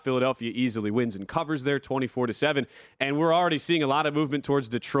working out. Philadelphia easily wins and covers there 24-7. And we're already seeing a lot of movement towards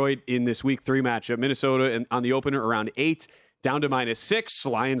Detroit in this week 3 matchup. Minnesota on the opener around 8. Down to minus 6.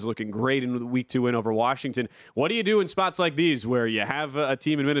 Lions looking great in the week 2 win over Washington. What do you do in spots like these where you have a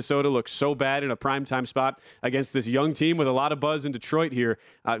team in Minnesota look so bad in a primetime spot against this young team with a lot of buzz in Detroit here,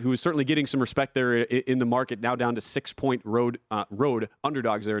 who is certainly getting some respect there in the market, now down to 6-point road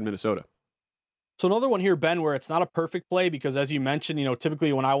underdogs there in Minnesota? So another one here, Ben, where it's not a perfect play because, as you mentioned,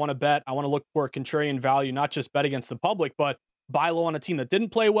 typically when I want to bet, I want to look for a contrarian value, not just bet against the public, but buy low on a team that didn't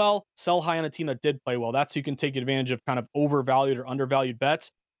play well, sell high on a team that did play well. That's so you can take advantage of kind of overvalued or undervalued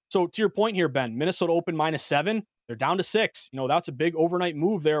bets. So to your point here, Ben, Minnesota open minus 7. They're down to 6. That's a big overnight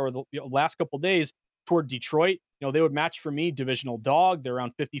move there, or the last couple of days toward Detroit. They would match for me divisional dog. They're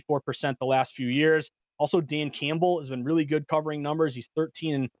around 54% the last few years. Also, Dan Campbell has been really good covering numbers. He's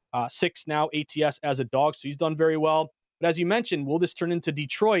 13-6 now ATS as a dog, so he's done very well. But as you mentioned, will this turn into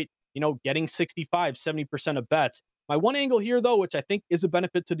Detroit, getting 65, 70% of bets? My one angle here, though, which I think is a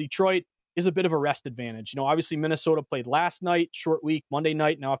benefit to Detroit, is a bit of a rest advantage. Obviously Minnesota played last night, short week, Monday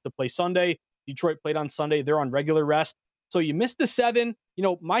night, now have to play Sunday. Detroit played on Sunday. They're on regular rest. So you missed the 7.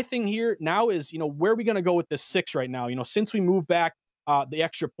 My thing here now is, where are we going to go with this 6 right now? Since we moved back the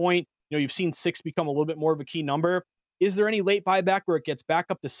extra point, you've seen 6 become a little bit more of a key number. Is there any late buyback where it gets back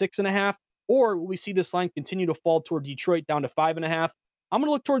up to 6.5? Or will we see this line continue to fall toward Detroit down to 5.5? I'm going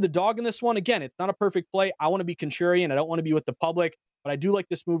to look toward the dog in this one. Again, it's not a perfect play. I want to be contrarian. I don't want to be with the public, but I do like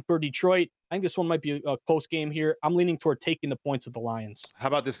this move toward Detroit. I think this one might be a close game here. I'm leaning toward taking the points with the Lions. How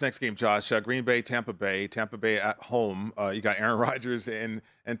about this next game, Josh? Green Bay, Tampa Bay. Tampa Bay at home. You got Aaron Rodgers and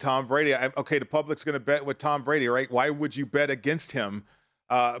Tom Brady. Okay, the public's going to bet with Tom Brady, right? Why would you bet against him?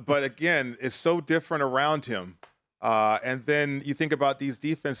 But again, it's so different around him. And then you think about these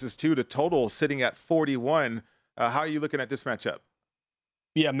defenses, too. The total sitting at 41. How are you looking at this matchup?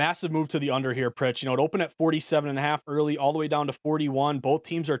 Yeah, massive move to the under here, Pritch. It opened at 47.5 early, all the way down to 41. Both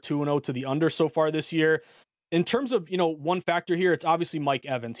teams are 2-0 to the under so far this year. In terms of, one factor here, it's obviously Mike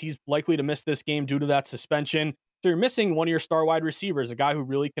Evans. He's likely to miss this game due to that suspension. So you're missing one of your star wide receivers, a guy who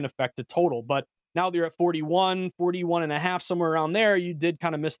really can affect a total. But now they're at 41, 41.5, somewhere around there. You did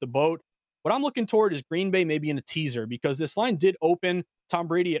kind of miss the boat. What I'm looking toward is Green Bay maybe in a teaser, because this line did open Tom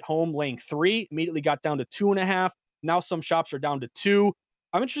Brady at home laying 3, immediately got down to 2.5. Now some shops are down to 2.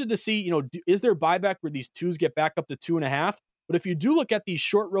 I'm interested to see, is there buyback where these 2s get back up to 2.5? But if you do look at these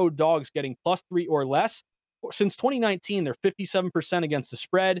short road dogs getting +3 or less, since 2019, they're 57% against the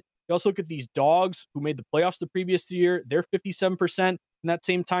spread. You also look at these dogs who made the playoffs the previous year. They're 57% in that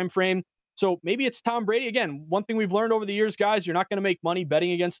same time frame. So maybe it's Tom Brady. Again, one thing we've learned over the years, guys, you're not going to make money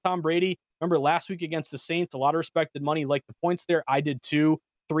betting against Tom Brady. Remember last week against the Saints, a lot of respected money, like the points there. I did 2,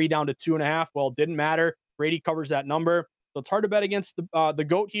 3 down to 2.5. Well, it didn't matter. Brady covers that number. So it's hard to bet against the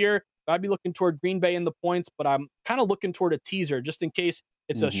GOAT here. I'd be looking toward Green Bay in the points, but I'm kind of looking toward a teaser just in case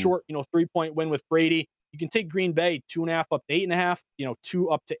it's a short, 3-point win with Brady. You can take Green Bay 2.5 up to 8.5, 2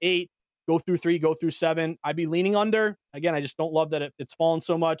 up to 8, go through 3, go through 7. I'd be leaning under. Again, I just don't love that it's fallen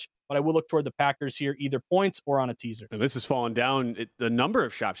so much, but I will look toward the Packers here, either points or on a teaser. And this has fallen down, the number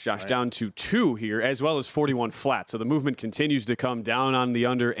of shops, Josh, down to 2 here, as well as 41 flat. So the movement continues to come down on the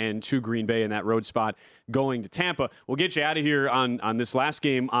under and to Green Bay in that road spot going to Tampa. We'll get you out of here on this last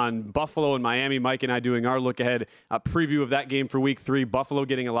game on Buffalo and Miami. Mike and I doing our look-ahead preview of that game for Week 3. Buffalo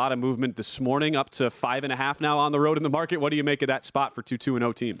getting a lot of movement this morning, up to 5.5 now on the road in the market. What do you make of that spot for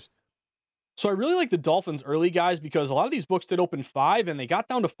 2-2-0 teams? So I really like the Dolphins early, guys, because a lot of these books did open 5 and they got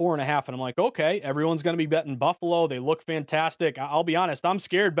down to 4.5. And I'm like, okay, everyone's going to be betting Buffalo. They look fantastic. I'll be honest, I'm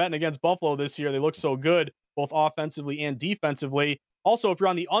scared betting against Buffalo this year. They look so good, both offensively and defensively. Also, if you're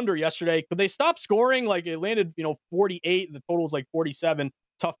on the under yesterday, could they stop scoring? Like it landed, 48. The total was like 47.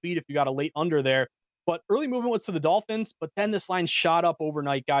 Tough beat if you got a late under there. But early movement was to the Dolphins. But then this line shot up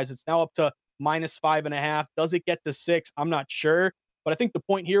overnight, guys. It's now up to -5.5. Does it get to 6? I'm not sure. But I think the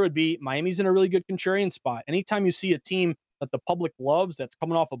point here would be Miami's in a really good contrarian spot. Anytime you see a team that the public loves that's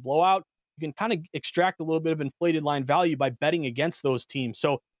coming off a blowout, you can kind of extract a little bit of inflated line value by betting against those teams.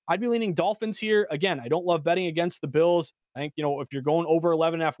 So I'd be leaning Dolphins here. Again, I don't love betting against the Bills. I think, if you're going over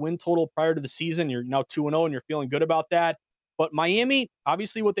 11.5 win total prior to the season, you're now 2-0 and you're feeling good about that. But Miami,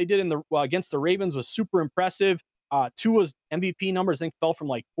 obviously what they did against the Ravens was super impressive. Tua's MVP numbers, I think, fell from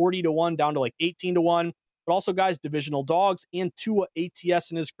like 40-1 down to like 18-1. But also, guys, divisional dogs, and Tua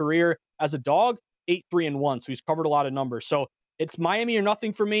ATS in his career as a dog, 8-3-1. So he's covered a lot of numbers. So it's Miami or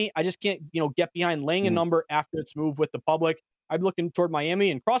nothing for me. I just can't, get behind laying a number after it's moved with the public. I'm looking toward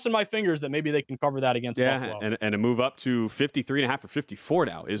Miami and crossing my fingers that maybe they can cover that against Buffalo. And a move up to 53.5 or 54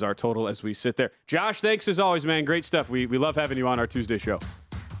 now is our total as we sit there. Josh, thanks as always, man. Great stuff. We love having you on our Tuesday show.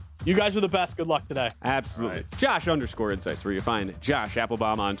 You guys are the best. Good luck today. Absolutely. Right. Josh_Insights, where you find Josh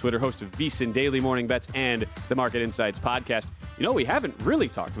Applebaum on Twitter, host of VSiN Daily Morning Bets and the Market Insights podcast. We haven't really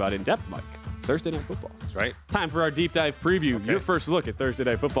talked about in depth, Mike. Thursday Night Football. That's right. Time for our deep dive preview. Okay. Your first look at Thursday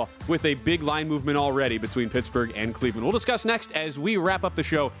Night Football with a big line movement already between Pittsburgh and Cleveland. We'll discuss next as we wrap up the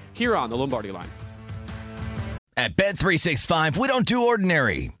show here on the Lombardi Line. At Bet365, we don't do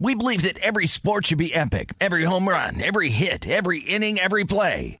ordinary. We believe that every sport should be epic. Every home run, every hit, every inning, every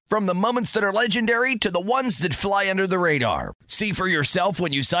play. From the moments that are legendary to the ones that fly under the radar. See for yourself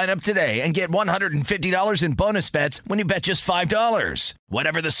when you sign up today and get $150 in bonus bets when you bet just $5.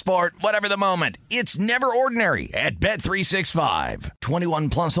 Whatever the sport, whatever the moment, it's never ordinary at Bet365. 21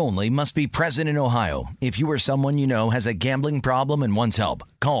 plus only. Must be present in Ohio. If you or someone you know has a gambling problem and wants help,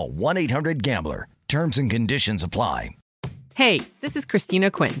 call 1-800-GAMBLER. Terms and conditions apply. Hey, this is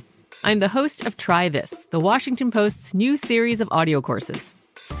Christina Quinn. I'm the host of Try This, the Washington Post's new series of audio courses.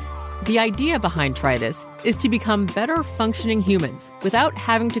 The idea behind Try This is to become better functioning humans without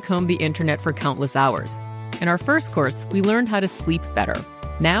having to comb the internet for countless hours. In our first course, we learned how to sleep better.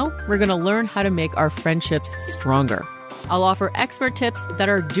 Now, we're going to learn how to make our friendships stronger. I'll offer expert tips that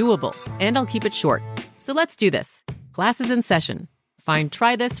are doable, and I'll keep it short. So let's do this. Class is in session. Find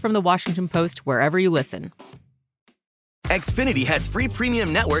Try This from the Washington Post wherever you listen. Xfinity has free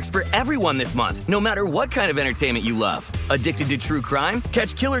premium networks for everyone this month, no matter what kind of entertainment you love. Addicted to true crime?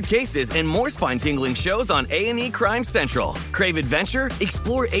 Catch killer cases and more spine-tingling shows on A&E Crime Central. Crave adventure?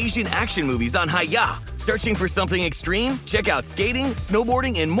 Explore Asian action movies on Hi-YAH. Searching for something extreme? Check out skating,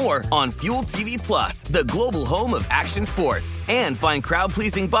 snowboarding, and more on Fuel TV Plus, the global home of action sports. And find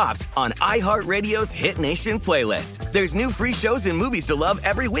crowd-pleasing bops on iHeartRadio's Hit Nation playlist. There's new free shows and movies to love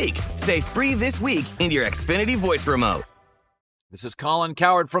every week. Say free this week in your Xfinity voice remote. This is Colin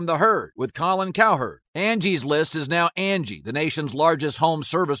Cowherd from The Herd with Colin Cowherd. Angie's List is now Angie, the nation's largest home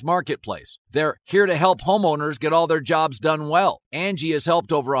service marketplace. They're here to help homeowners get all their jobs done well. Angie has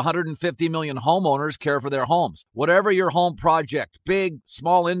helped over 150 million homeowners care for their homes. Whatever your home project, big,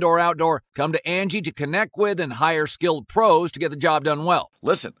 small, indoor, outdoor, come to Angie to connect with and hire skilled pros to get the job done well.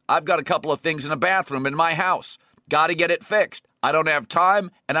 Listen, I've got a couple of things in a bathroom in my house. Got to get it fixed. I don't have time,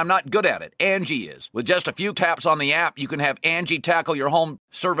 and I'm not good at it. Angie is. With just a few taps on the app, you can have Angie tackle your home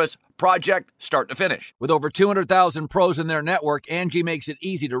service project start to finish. With over 200,000 pros in their network, Angie makes it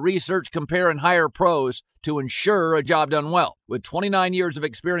easy to research, compare, and hire pros to ensure a job done well. With 29 years of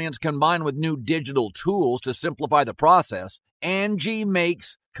experience combined with new digital tools to simplify the process, Angie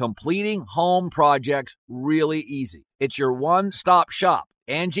makes completing home projects really easy. It's your one-stop shop.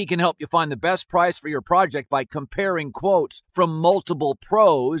 Angie can help you find the best price for your project by comparing quotes from multiple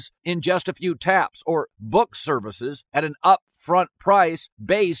pros in just a few taps, or book services at an upfront price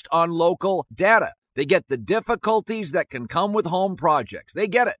based on local data. They get the difficulties that can come with home projects. They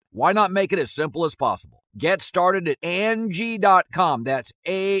get it. Why not make it as simple as possible? Get started at Angie.com. That's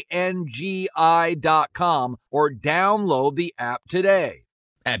ANGI.com, or download the app today.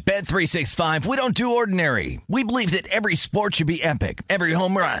 At Bet365, we don't do ordinary. We believe that every sport should be epic. Every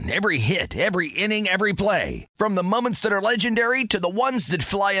home run, every hit, every inning, every play. From the moments that are legendary to the ones that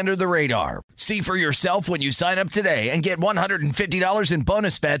fly under the radar. See for yourself when you sign up today and get $150 in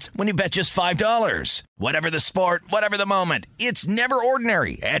bonus bets when you bet just $5. Whatever the sport, whatever the moment, it's never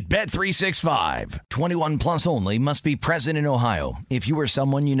ordinary at Bet365. 21 plus only. Must be present in Ohio. If you or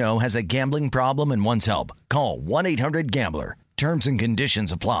someone you know has a gambling problem and wants help, call 1-800-GAMBLER. Terms and conditions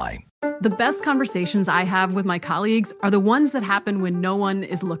apply. The best conversations I have with my colleagues are the ones that happen when no one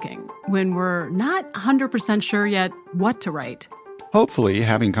is looking, when we're not 100% sure yet what to write. Hopefully,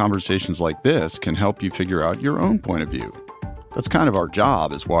 having conversations like this can help you figure out your own point of view. That's kind of our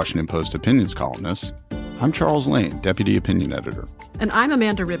job as Washington Post opinions columnists. I'm Charles Lane, Deputy Opinion Editor. And I'm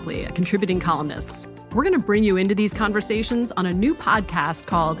Amanda Ripley, a contributing columnist. We're going to bring you into these conversations on a new podcast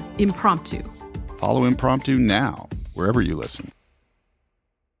called Impromptu. Follow Impromptu now, wherever you listen.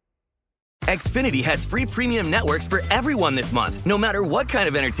 Xfinity has free premium networks for everyone this month, no matter what kind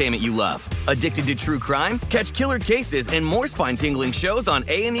of entertainment you love. Addicted to true crime? Catch killer cases and more spine-tingling shows on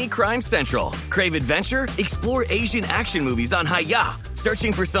A&E Crime Central. Crave adventure? Explore Asian action movies on Hi-YAH.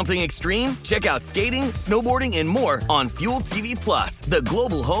 Searching for something extreme? Check out skating, snowboarding, and more on Fuel TV Plus, the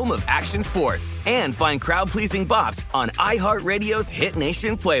global home of action sports. And find crowd-pleasing bops on iHeartRadio's Hit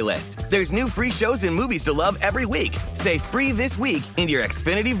Nation playlist. There's new free shows and movies to love every week. Say free this week in your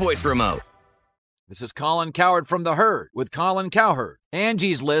Xfinity voice remote. This is Colin Cowherd from The Herd with Colin Cowherd.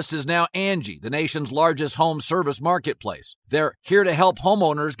 Angie's List is now Angie, the nation's largest home service marketplace. They're here to help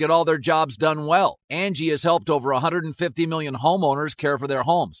homeowners get all their jobs done well. Angie has helped over 150 million homeowners care for their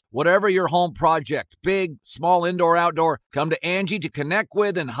homes. Whatever your home project, big, small, indoor, outdoor, come to Angie to connect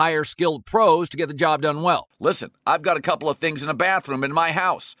with and hire skilled pros to get the job done well. Listen, I've got a couple of things in a bathroom in my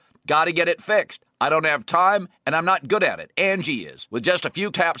house. Got to get it fixed. I don't have time, and I'm not good at it. Angie is. With just a few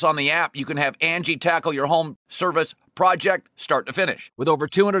taps on the app, you can have Angie tackle your home service project start to finish. With over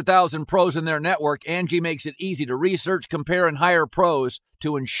 200,000 pros in their network, Angie makes it easy to research, compare, and hire pros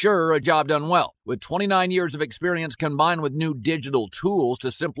to ensure a job done well. With 29 years of experience combined with new digital tools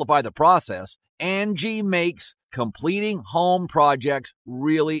to simplify the process, Angie makes completing home projects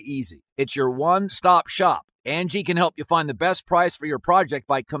really easy. It's your one-stop shop. Angie can help you find the best price for your project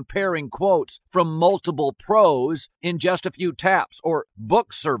by comparing quotes from multiple pros in just a few taps, or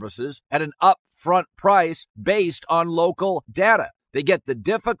book services at an upfront price based on local data. They get the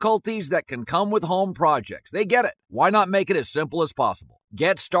difficulties that can come with home projects. They get it. Why not make it as simple as possible?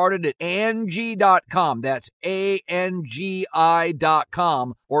 Get started at Angie.com. That's ANGI.com,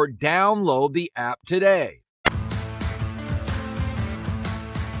 or download the app today.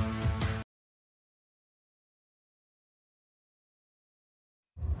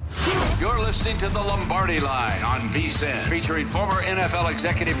 You're listening to The Lombardi Line on VSiN, featuring former NFL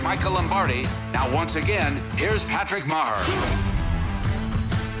executive Michael Lombardi. Now, once again, here's Patrick Maher.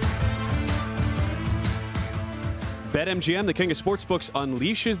 BetMGM, the king of sportsbooks,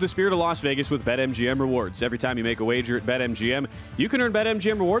 unleashes the spirit of Las Vegas with BetMGM Rewards. Every time you make a wager at BetMGM, you can earn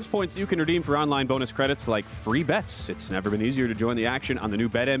BetMGM Rewards points that you can redeem for online bonus credits like free bets. It's never been easier to join the action on the new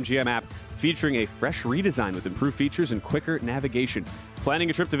BetMGM app, featuring a fresh redesign with improved features and quicker navigation.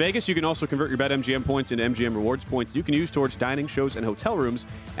 Planning a trip to Vegas, you can also convert your BetMGM points into MGM Rewards points you can use towards dining, shows, and hotel rooms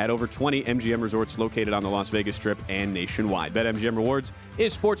at over 20 MGM resorts located on the Las Vegas Strip and nationwide. BetMGM Rewards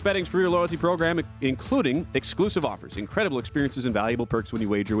is sports betting's premier loyalty program, including exclusive offers, incredible experiences, and valuable perks when you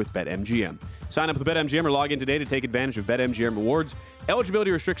wager with BetMGM. Sign up with BetMGM or log in today to take advantage of BetMGM Rewards.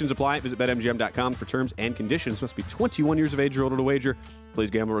 Eligibility restrictions apply. Visit BetMGM.com for terms and conditions. Must be 21 years of age or older to wager. Please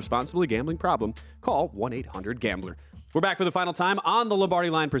gamble responsibly. Gambling problem? Call 1-800-GAMBLER. We're back for the final time on the Lombardi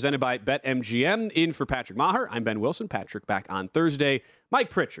Line, presented by BetMGM. In for Patrick Maher, I'm Ben Wilson. Patrick back on Thursday. Mike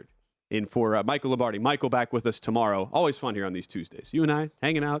Pritchard in for Michael Lombardi. Michael back with us tomorrow. Always fun here on these Tuesdays. You and I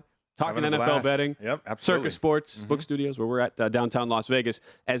hanging out, talking NFL betting. Yep, absolutely. Circus Sports, Book Studios, where we're at downtown Las Vegas.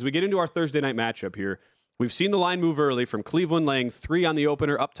 As we get into our Thursday night matchup here, we've seen the line move early from Cleveland laying 3 on the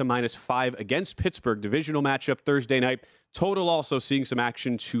opener up to -5 against Pittsburgh. Divisional matchup Thursday night. Total also seeing some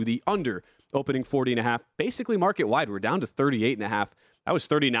action to the under, opening 40.5. Basically market wide. We're down to 38.5. That was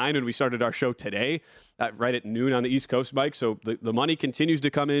 39 when we started our show today, right at noon on the East Coast, Mike. So the money continues to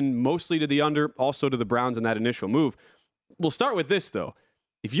come in mostly to the under, also to the Browns in that initial move. We'll start with this, though.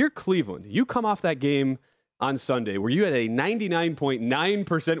 If you're Cleveland, you come off that game on Sunday where you had a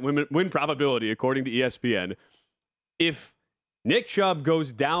 99.9% win probability, according to ESPN. If Nick Chubb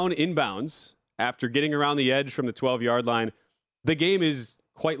goes down inbounds after getting around the edge from the 12-yard line, the game is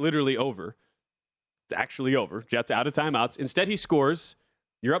quite literally over. It's actually over. Jets out of timeouts. Instead, he scores.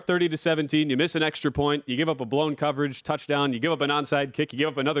 You're up 30-17. You miss an extra point. You give up a blown coverage touchdown. You give up an onside kick. You give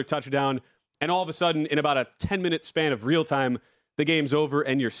up another touchdown. And all of a sudden, in about a 10-minute span of real time, the game's over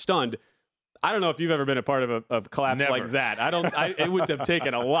and you're stunned. I don't know if you've ever been a part of a collapse Never. like that. It would have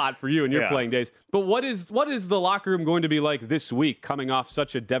taken a lot for you in your playing days. But what is the locker room going to be like this week, coming off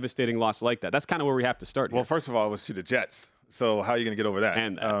such a devastating loss like that? That's kind of where we have to start. Well, first of all, it was to the Jets. So how are you going to get over that?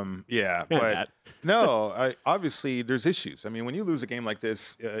 And that. Yeah, And but that. no, obviously there's issues. I mean, when you lose a game like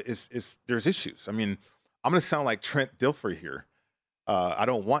this, there's issues. I mean, I'm going to sound like Trent Dilfer here. I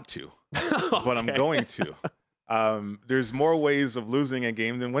don't want to, but I'm going to. There's more ways of losing a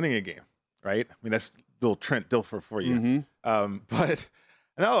game than winning a game, right? I mean, that's little Trent Dilfer for you. Mm-hmm. But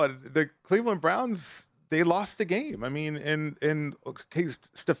no, the Cleveland Browns, they lost the game. I mean, and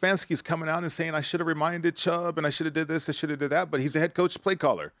Stefanski's coming out and saying, I should have reminded Chubb and I should have did this, I should have did that. But he's a head coach play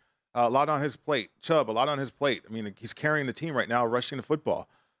caller. A lot on his plate. Chubb, a lot on his plate. I mean, he's carrying the team right now, rushing the football.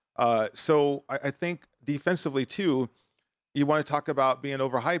 So I think defensively, too, you want to talk about being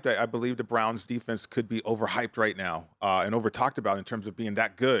overhyped. I believe the Browns defense could be overhyped right now and over-talked about in terms of being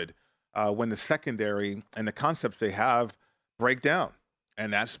that good when the secondary and the concepts they have break down.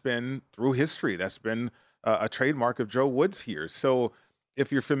 And that's been through history. That's been a trademark of Joe Woods here. So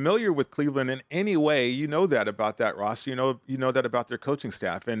if you're familiar with Cleveland in any way, you know that about that roster. You know that about their coaching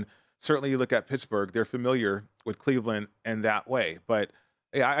staff. And certainly you look at Pittsburgh, they're familiar with Cleveland in that way. But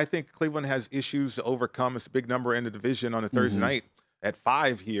yeah, I think Cleveland has issues to overcome. It's a big number in the division on a Thursday night at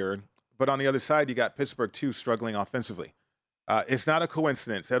 5 here. But on the other side, you got Pittsburgh, too, struggling offensively. It's not a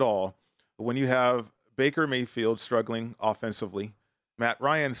coincidence at all when you have Baker Mayfield struggling offensively, Matt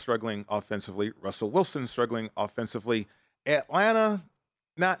Ryan struggling offensively, Russell Wilson struggling offensively, Atlanta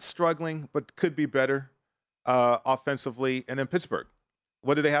not struggling but could be better offensively, and then Pittsburgh.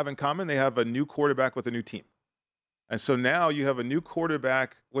 What do they have in common? They have a new quarterback with a new team. And so now you have a new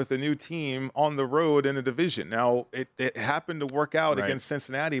quarterback with a new team on the road in a division. Now, it happened to work out against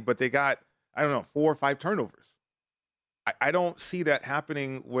Cincinnati, but they got, 4 or 5 turnovers. I don't see that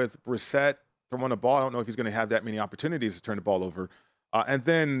happening with Brissett throwing the ball. I don't know if he's going to have that many opportunities to turn the ball over. And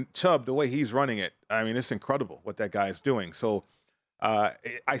then Chubb, the way he's running it, I mean, it's incredible what that guy is doing. So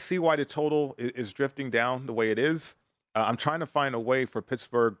I see why the total is drifting down the way it is. I'm trying to find a way for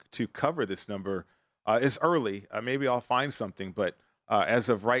Pittsburgh to cover this number. It's early. Maybe I'll find something. But as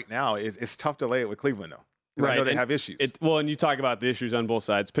of right now, it's tough to lay it with Cleveland, though. Right. I know they have issues. And you talk about the issues on both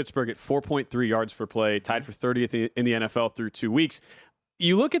sides. Pittsburgh at 4.3 yards per play, tied for 30th in the NFL through 2 weeks.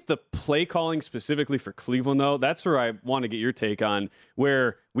 You look at the play calling specifically for Cleveland, though. That's where I want to get your take on,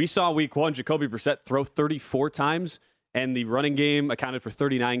 where we saw week 1, Jacoby Brissett throw 34 times, and the running game accounted for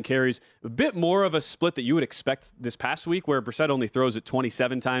 39 carries. A bit more of a split that you would expect this past week, where Brissett only throws it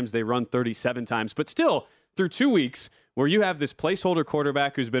 27 times. They run 37 times. But still, through 2 weeks, where you have this placeholder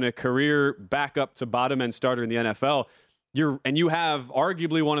quarterback who's been a career backup to bottom-end starter in the NFL, you have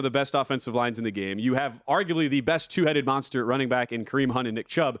arguably one of the best offensive lines in the game. You have arguably the best two-headed monster at running back in Kareem Hunt and Nick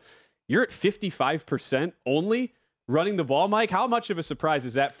Chubb. You're at 55% only running the ball, Mike. How much of a surprise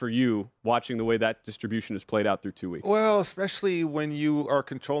is that for you, watching the way that distribution has played out through 2 weeks? Well, especially when you are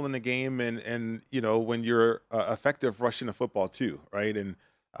controlling the game and when you're effective rushing the football too, right? And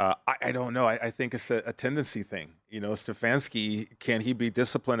I don't know. I think it's a tendency thing. Stefanski, can he be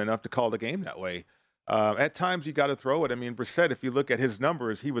disciplined enough to call the game that way? At times, you got to throw it. I mean, Brissett, if you look at his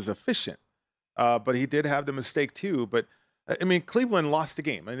numbers, he was efficient. But he did have the mistake, too. But, I mean, Cleveland lost the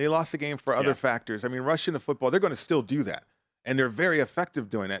game. And they lost the game for other factors. I mean, rushing the football, they're going to still do that. And they're very effective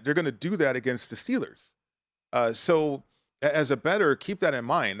doing that. They're going to do that against the Steelers. So, as a bettor, keep that in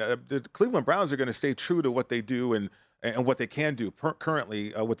mind. The Cleveland Browns are going to stay true to what they do and what they can do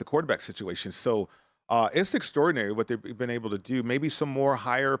currently with the quarterback situation. So, it's extraordinary what they've been able to do. Maybe some more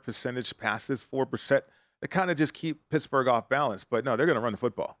higher percentage passes for Brissett that kind of just keep Pittsburgh off balance. But no, they're going to run the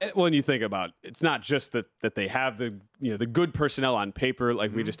football. Well, and you think about it's not just that they have the good personnel on paper,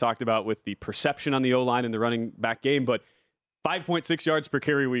 like we just talked about with the perception on the O-line and the running back game, but 5.6 yards per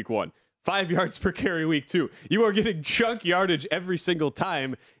carry week 1, 5 yards per carry week 2. You are getting chunk yardage every single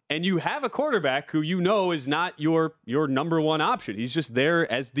time, and you have a quarterback who is not your number one option. He's just there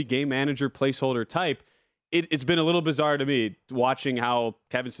as the game manager, placeholder type. It's been a little bizarre to me watching how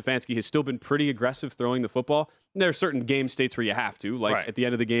Kevin Stefanski has still been pretty aggressive throwing the football. And there are certain game states where you have to, like at the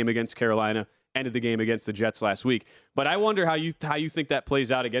end of the game against Carolina, end of the game against the Jets last week. But I wonder how you think that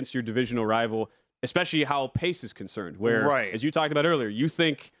plays out against your divisional rival, especially how pace is concerned, where, as you talked about earlier, you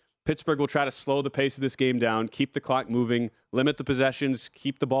think Pittsburgh will try to slow the pace of this game down, keep the clock moving, limit the possessions,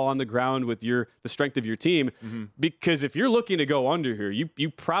 keep the ball on the ground with the strength of your team. Mm-hmm. Because if you're looking to go under here, you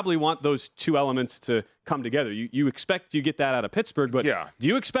probably want those two elements to come together. You expect you get that out of Pittsburgh, but do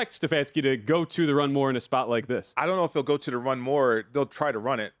you expect Stefanski to go to the run more in a spot like this? I don't know if he'll go to the run more. They'll try to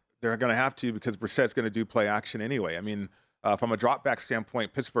run it. They're going to have to because Brissett's going to do play action anyway. I mean, from a drop back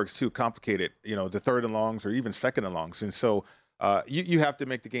standpoint, Pittsburgh's too complicated, the third and longs or even second and longs. And so you have to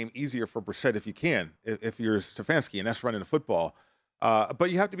make the game easier for Brissett if you can, if you're Stefanski, and that's running the football. But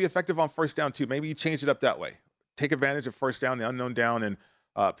you have to be effective on first down, too. Maybe you change it up that way. Take advantage of first down, the unknown down, and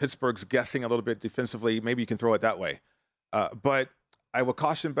Pittsburgh's guessing a little bit defensively. Maybe you can throw it that way. But I will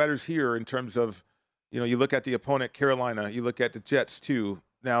caution bettors here in terms of, you look at the opponent, Carolina, you look at the Jets, too.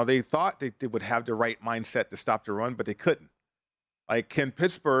 Now, they thought they would have the right mindset to stop the run, but they couldn't. Like, can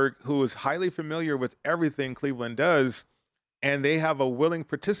Pittsburgh, who is highly familiar with everything Cleveland does, and they have a willing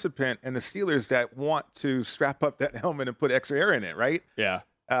participant in the Steelers that want to strap up that helmet and put extra air in it, right? Yeah.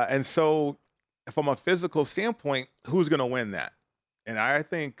 And so from a physical standpoint, who's going to win that? And I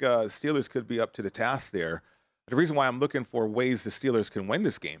think Steelers could be up to the task there. The reason why I'm looking for ways the Steelers can win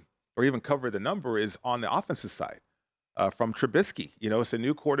this game or even cover the number is on the offensive side. From Trubisky, it's a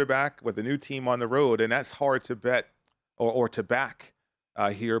new quarterback with a new team on the road, and that's hard to bet or to back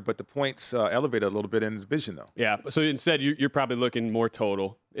here. But the points elevated a little bit in the division, though. Yeah. So instead, you're probably looking more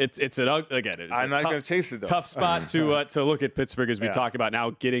total. It's I'm not going to chase it though. Tough spot to look at Pittsburgh as we talk about now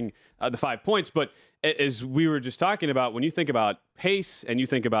getting the 5 points. But as we were just talking about, when you think about pace and you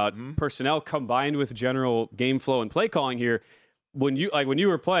think about personnel combined with general game flow and play calling here, when you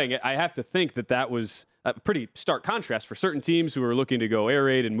were playing it, I have to think that was a pretty stark contrast for certain teams who are looking to go air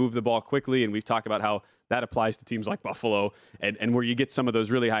raid and move the ball quickly. And we've talked about how that applies to teams like Buffalo and where you get some of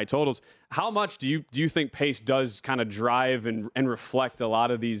those really high totals. How much do you think pace does kind of drive and reflect a lot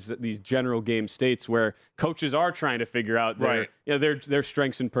of these general game states where coaches are trying to figure out their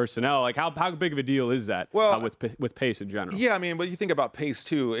strengths and personnel? Like how big of a deal is that with pace in general? Yeah, I mean, but you think about pace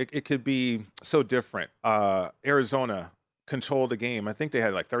too. It could be so different. Arizona controlled the game. I think they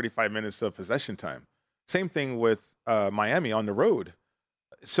had like 35 minutes of possession time. Same thing with Miami on the road.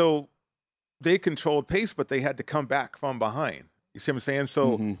 So they controlled pace, but they had to come back from behind. You see what I'm saying?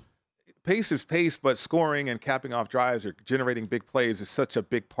 So pace is pace, but scoring and capping off drives or generating big plays is such a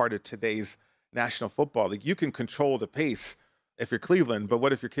big part of today's National Football League. You can control the pace if you're Cleveland, but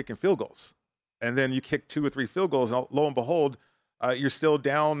what if you're kicking field goals? And then you kick 2 or 3 field goals, and lo and behold, you're still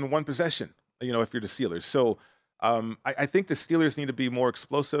down 1 possession, if you're the Steelers. So I think the Steelers need to be more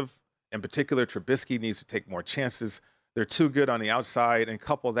explosive. In particular, Trubisky needs to take more chances. They're too good on the outside, and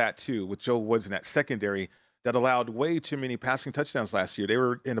couple that, too, with Joe Woods in that secondary that allowed way too many passing touchdowns last year. They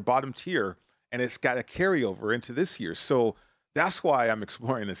were in the bottom tier, and it's got a carryover into this year. So that's why I'm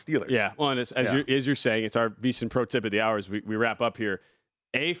exploring the Steelers. Yeah, well, and as you're saying, it's our VSiN Pro Tip of the hour as we wrap up here.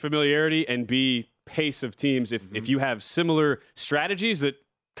 A, familiarity, and B, pace of teams. If you have similar strategies that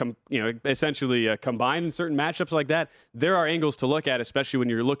essentially combined in certain matchups like that, there are angles to look at, especially when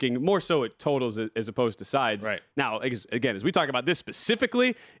you're looking more so at totals as opposed to sides. Right. Now, again, as we talk about this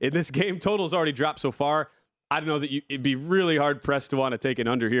specifically, in this game, totals already dropped so far. I don't know that it'd be really hard-pressed to want to take an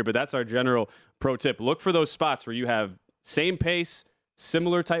under here, but that's our general pro tip. Look for those spots where you have same pace,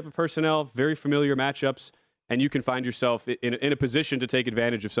 similar type of personnel, very familiar matchups, and you can find yourself in a position to take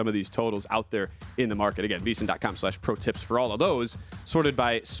advantage of some of these totals out there in the market. Again, VSiN.com/pro tips for all of those, sorted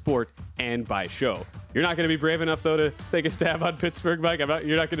by sport and by show. You're not going to be brave enough, though, to take a stab on Pittsburgh, Mike.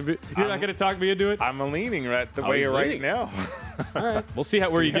 You're not going to talk me into it. I'm leaning the way you're right now. All right, we'll see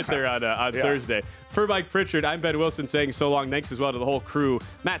where you get there on Thursday. For Mike Pritchard, I'm Ben Wilson saying so long. Thanks as well to the whole crew.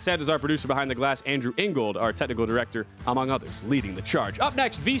 Matt Sand is our producer behind the glass. Andrew Ingold, our technical director, among others, leading the charge. Up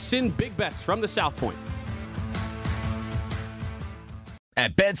next, VSiN Big Bets from the South Point.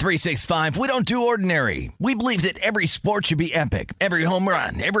 At Bet365, we don't do ordinary. We believe that every sport should be epic. Every home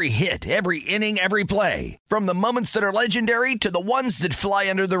run, every hit, every inning, every play. From the moments that are legendary to the ones that fly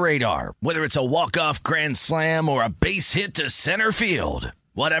under the radar. Whether it's a walk-off grand slam or a base hit to center field.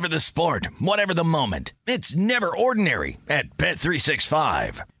 Whatever the sport, whatever the moment. It's never ordinary at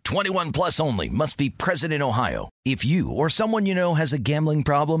Bet365. 21 plus only. Must be present in Ohio. If you or someone you know has a gambling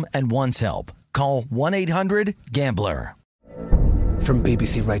problem and wants help, call 1-800-GAMBLER. From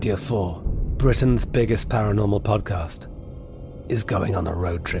BBC Radio 4, Britain's biggest paranormal podcast is going on a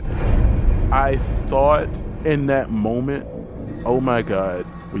road trip. I thought in that moment, oh my God,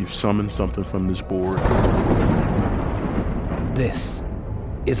 we've summoned something from this board. This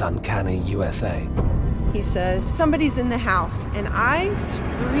is Uncanny USA. He says, somebody's in the house, and I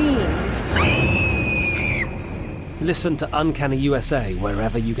screamed. Listen to Uncanny USA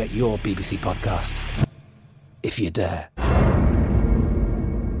wherever you get your BBC podcasts, if you dare.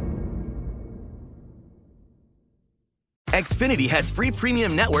 Xfinity has free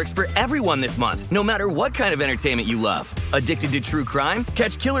premium networks for everyone this month, no matter what kind of entertainment you love. Addicted to true crime?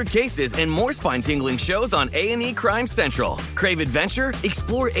 Catch killer cases and more spine-tingling shows on A&E Crime Central. Crave adventure?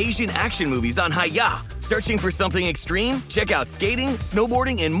 Explore Asian action movies on Hi-YAH. Searching for something extreme? Check out skating,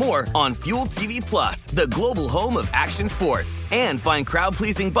 snowboarding, and more on Fuel TV Plus, the global home of action sports. And find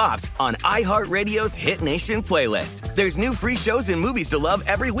crowd-pleasing bops on iHeartRadio's Hit Nation playlist. There's new free shows and movies to love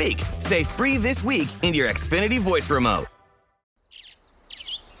every week. Say free this week in your Xfinity voice remote.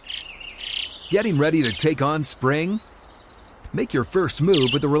 Getting ready to take on spring? Make your first move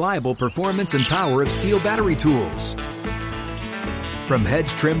with the reliable performance and power of Steel battery tools. From hedge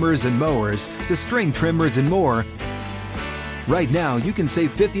trimmers and mowers to string trimmers and more, right now you can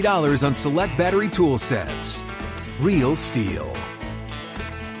save $50 on select battery tool sets. Real Steel.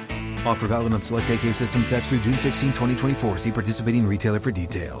 Offer valid on select AK system sets through June 16, 2024. See participating retailer for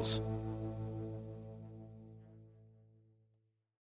details.